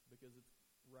parents because it's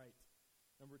right.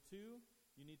 Number 2,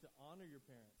 you need to honor your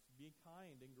parents. Be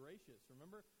kind and gracious.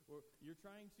 Remember, you're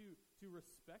trying to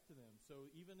respect them. So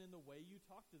even in the way you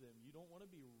talk to them, you don't want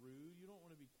to be rude. You don't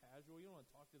want to be casual. You don't want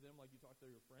to talk to them like you talk to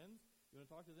your friends. You want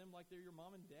to talk to them like they're your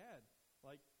mom and dad.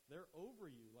 Like they're over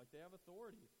you, like they have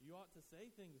authority. You ought to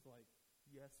say things like,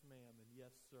 yes, ma'am, and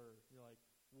yes, sir. You're like,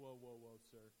 whoa,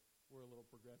 sir. We're a little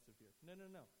progressive here.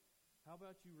 No. How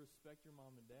about you respect your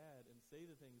mom and dad and say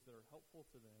the things that are helpful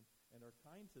to them and are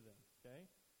kind to them, okay?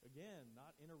 Again,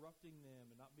 not interrupting them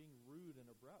and not being rude and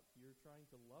abrupt. You're trying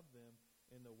to love them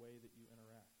in the way that you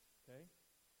interact, okay?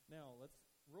 Now, let's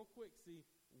real quick see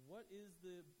what is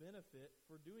the benefit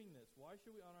for doing this. Why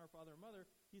should we honor our father and mother?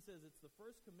 He says it's the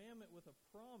first commandment with a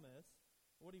promise.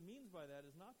 What he means by that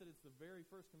is not that it's the very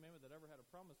first commandment that ever had a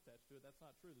promise attached to it. That's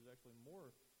not true. There's actually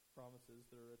more promises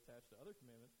that are attached to other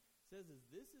commandments. It says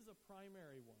this is a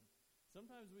primary one.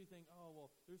 Sometimes we think, oh,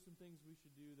 well, there's some things we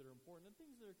should do that are important and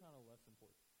things that are kind of less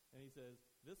important. And he says,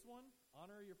 this one,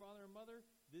 honor your father and mother,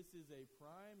 this is a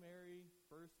primary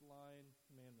first-line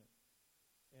commandment.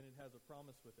 And it has a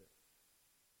promise with it.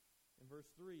 In verse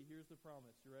 3, here's the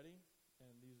promise. You ready?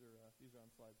 And these are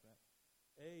on slides, Matt.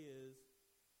 A is,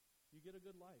 you get a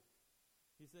good life.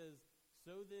 He says,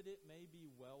 so that it may be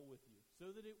well with you,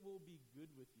 so that it will be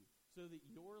good with you, so that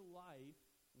your life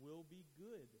will be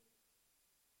good.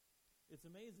 It's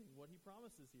amazing what he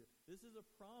promises here. This is a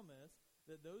promise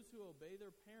that those who obey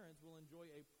their parents will enjoy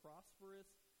a prosperous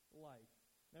life.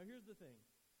 Now here's the thing.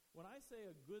 When I say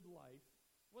a good life,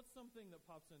 what's something that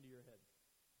pops into your head?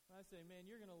 When I say, man,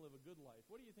 you're going to live a good life,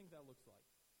 what do you think that looks like?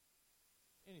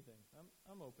 Anything.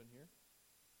 I'm open here.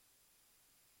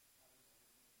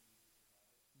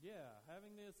 Yeah,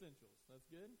 having the essentials. That's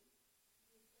good.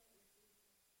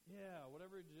 Yeah,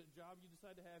 whatever job you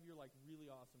decide to have, you're like really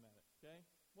awesome at it, okay?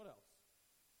 What else?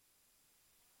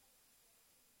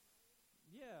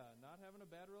 Yeah, not having a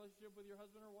bad relationship with your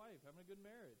husband or wife, having a good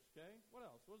marriage, okay? What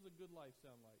else? What does a good life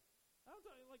sound like? I'm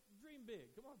talking like dream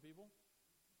big. Come on, people.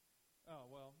 Oh,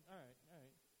 well, all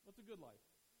right. What's a good life?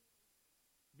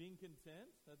 Being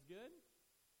content, that's good.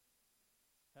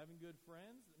 Having good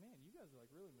friends. Man, you guys are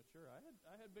like really mature. I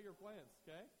had bigger plans,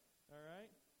 okay? All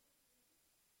right.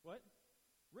 What?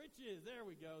 Riches, there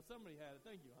we go. Somebody had it.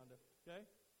 Thank you, Honda. Okay?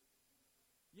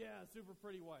 Yeah, super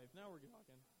pretty wife. Now we're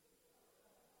talking.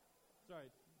 Sorry,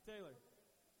 Taylor.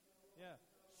 Yeah.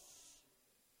 Shh.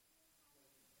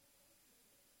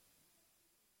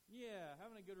 Yeah,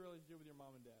 having a good relationship with your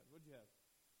mom and dad. What'd you have?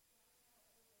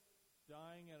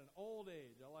 Dying at an old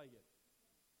age. I like it.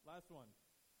 Last one.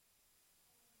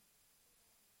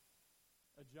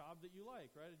 A job that you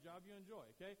like, right? A job you enjoy,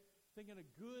 okay? Thinking a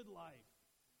good life.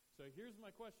 So here's my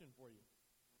question for you.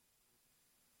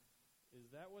 Is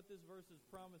that what this verse is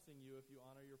promising you if you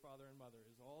honor your father and mother?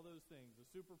 Is all those things, a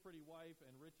super pretty wife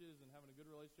and riches and having a good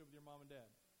relationship with your mom and dad?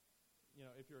 You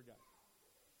know, if you're a guy.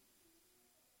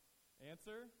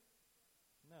 Answer?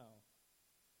 No.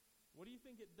 What do you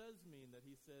think it does mean that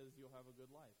he says you'll have a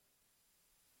good life?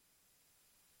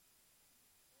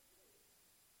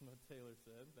 What Taylor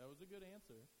said. That was a good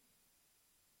answer.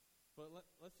 But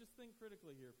let's just think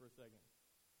critically here for a second.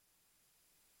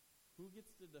 Who gets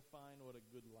to define what a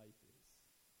good life is?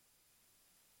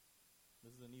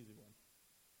 This is an easy one.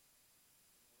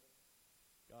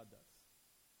 God does.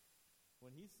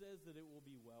 When he says that it will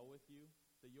be well with you,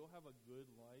 that you'll have a good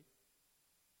life,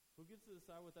 who gets to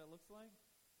decide what that looks like?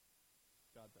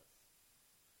 God does.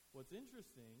 What's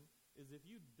interesting is if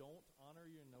you don't honor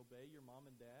and obey your mom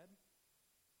and dad,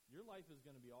 your life is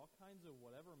going to be all kinds of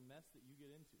whatever mess that you get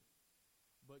into.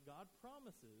 But God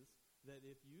promises that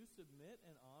if you submit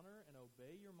and honor and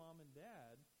obey your mom and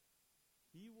dad,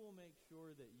 he will make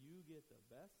sure that you get the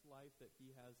best life that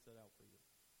he has set out for you.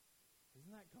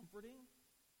 Isn't that comforting?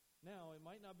 Now, it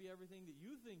might not be everything that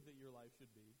you think that your life should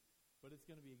be, but it's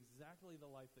going to be exactly the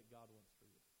life that God wants for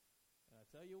you. And I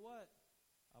tell you what,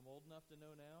 I'm old enough to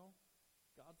know now,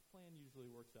 God's plan usually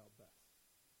works out best.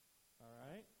 All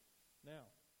right?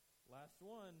 Now, last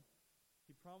one,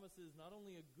 he promises not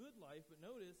only a good life, but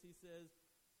notice he says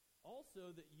also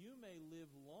that you may live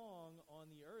long on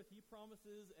the earth. He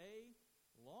promises a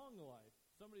long life.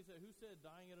 Somebody said, who said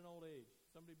dying at an old age?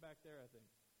 Somebody back there, I think.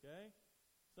 Okay?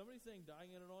 Somebody's saying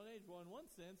dying at an old age. Well, in one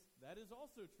sense, that is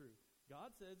also true.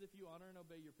 God says if you honor and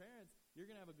obey your parents, you're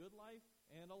going to have a good life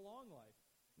and a long life.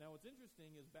 Now, what's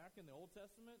interesting is back in the Old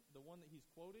Testament, the one that he's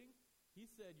quoting, he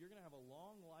said you're going to have a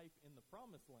long life in the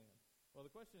promised land. Well,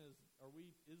 the question is, are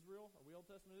we Israel? Are we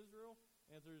Old Testament Israel?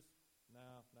 Answer is,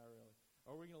 no, not really.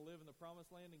 Are we going to live in the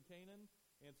promised land in Canaan?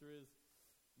 Answer is,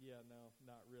 yeah, no,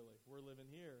 not really. We're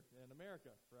living here in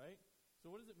America, right?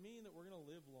 So what does it mean that we're going to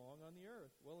live long on the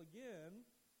earth? Well, again,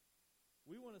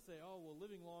 we want to say, oh, well,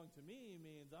 living long to me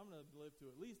means I'm going to live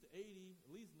to at least 80,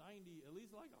 at least 90, at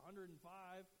least like 105.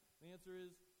 The answer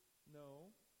is no.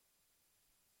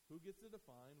 Who gets to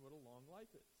define what a long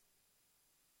life is?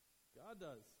 God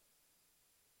does.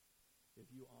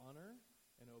 If you honor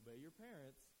and obey your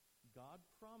parents, God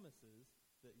promises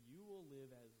that you will live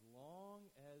as long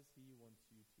as he wants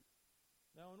you to.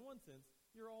 Now, in one sense,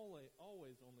 you're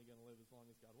always only going to live as long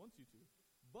as God wants you to.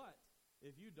 But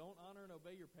if you don't honor and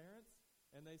obey your parents,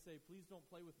 and they say, please don't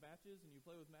play with matches, and you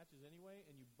play with matches anyway,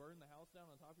 and you burn the house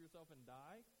down on top of yourself and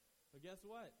die, well, guess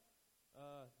what?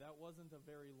 That wasn't a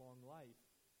very long life.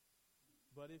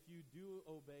 But if you do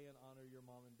obey and honor your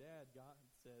mom and dad, God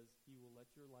says he will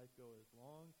let your life go as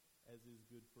long as is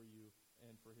good for you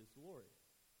and for his glory.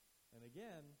 And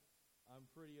again,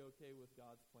 I'm pretty okay with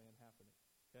God's plan happening,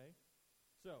 okay?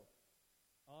 So,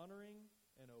 honoring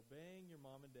and obeying your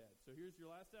mom and dad. So here's your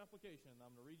last application.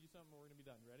 I'm going to read you something and we're going to be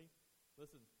done. Ready?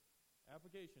 Listen.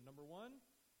 Application. Number 1,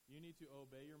 you need to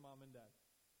obey your mom and dad.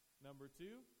 Number 2,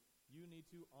 you need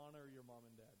to honor your mom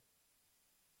and dad.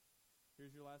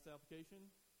 Here's your last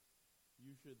application.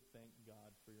 You should thank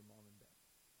God for your mom and dad.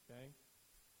 Okay?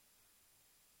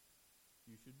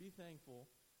 You should be thankful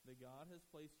that God has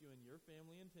placed you in your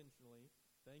family intentionally.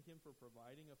 Thank him for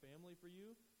providing a family for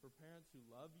you, for parents who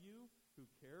love you, who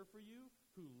care for you,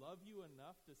 who love you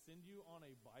enough to send you on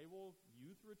a Bible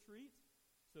youth retreat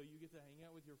so you get to hang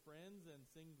out with your friends and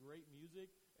sing great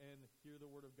music and hear the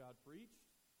Word of God preached.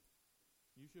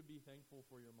 You should be thankful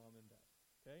for your mom and dad.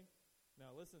 Okay?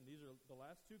 Now listen, these are the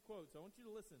last 2 quotes. I want you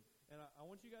to listen, and I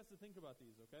want you guys to think about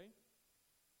these, okay?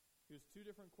 Here's 2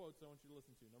 different quotes I want you to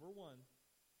listen to. Number 1,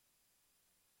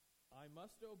 I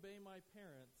must obey my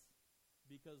parents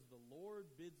because the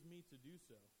Lord bids me to do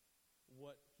so.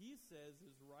 What he says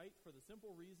is right for the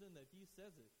simple reason that he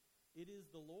says it. It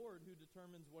is the Lord who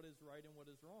determines what is right and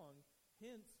what is wrong.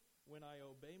 Hence, when I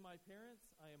obey my parents,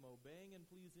 I am obeying and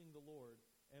pleasing the Lord.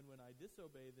 And when I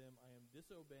disobey them, I am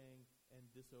disobeying and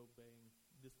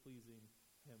displeasing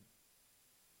him.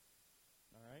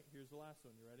 All right, here's the last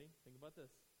one. You ready? Think about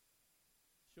this.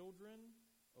 Children,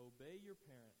 obey your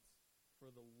parents,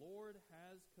 for the Lord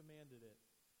has commanded it.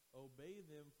 Obey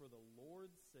them for the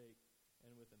Lord's sake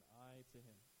and with an eye to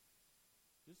him.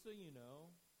 Just so you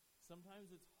know,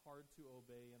 sometimes it's hard to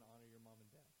obey and honor your mom and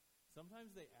dad.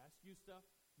 Sometimes they ask you stuff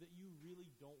that you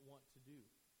really don't want to do.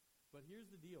 But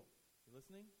here's the deal. You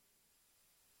listening?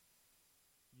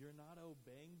 You're not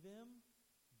obeying them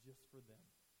just for them.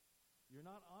 You're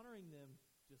not honoring them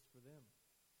just for them.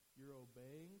 You're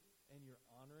obeying and you're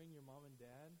honoring your mom and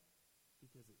dad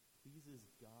because it pleases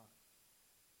God.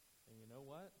 And you know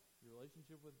what? Your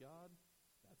relationship with God,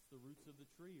 that's the roots of the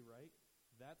tree, right?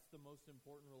 That's the most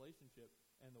important relationship.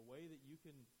 And the way that you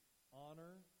can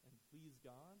honor and please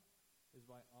God is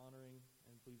by honoring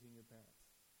and pleasing your parents.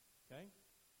 Okay?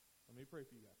 Let me pray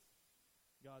for you guys.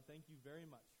 God, thank you very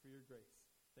much for your grace.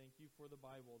 Thank you for the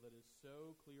Bible that is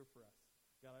so clear for us.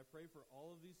 God, I pray for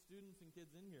all of these students and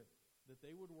kids in here that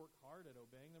they would work hard at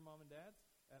obeying their mom and dads,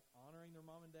 at honoring their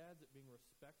mom and dads, at being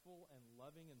respectful and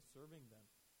loving and serving them.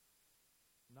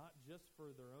 Not just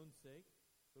for their own sake,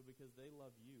 but because they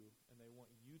love you and they want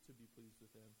you to be pleased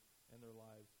with them and their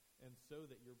lives, and so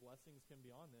that your blessings can be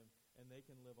on them and they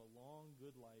can live a long,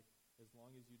 good life as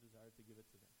long as you desire to give it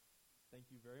to them. Thank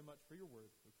you very much for your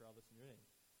word. We pray all this in your name.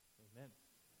 Amen.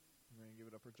 Amen. Give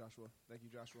it up for Joshua. Thank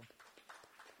you, Joshua.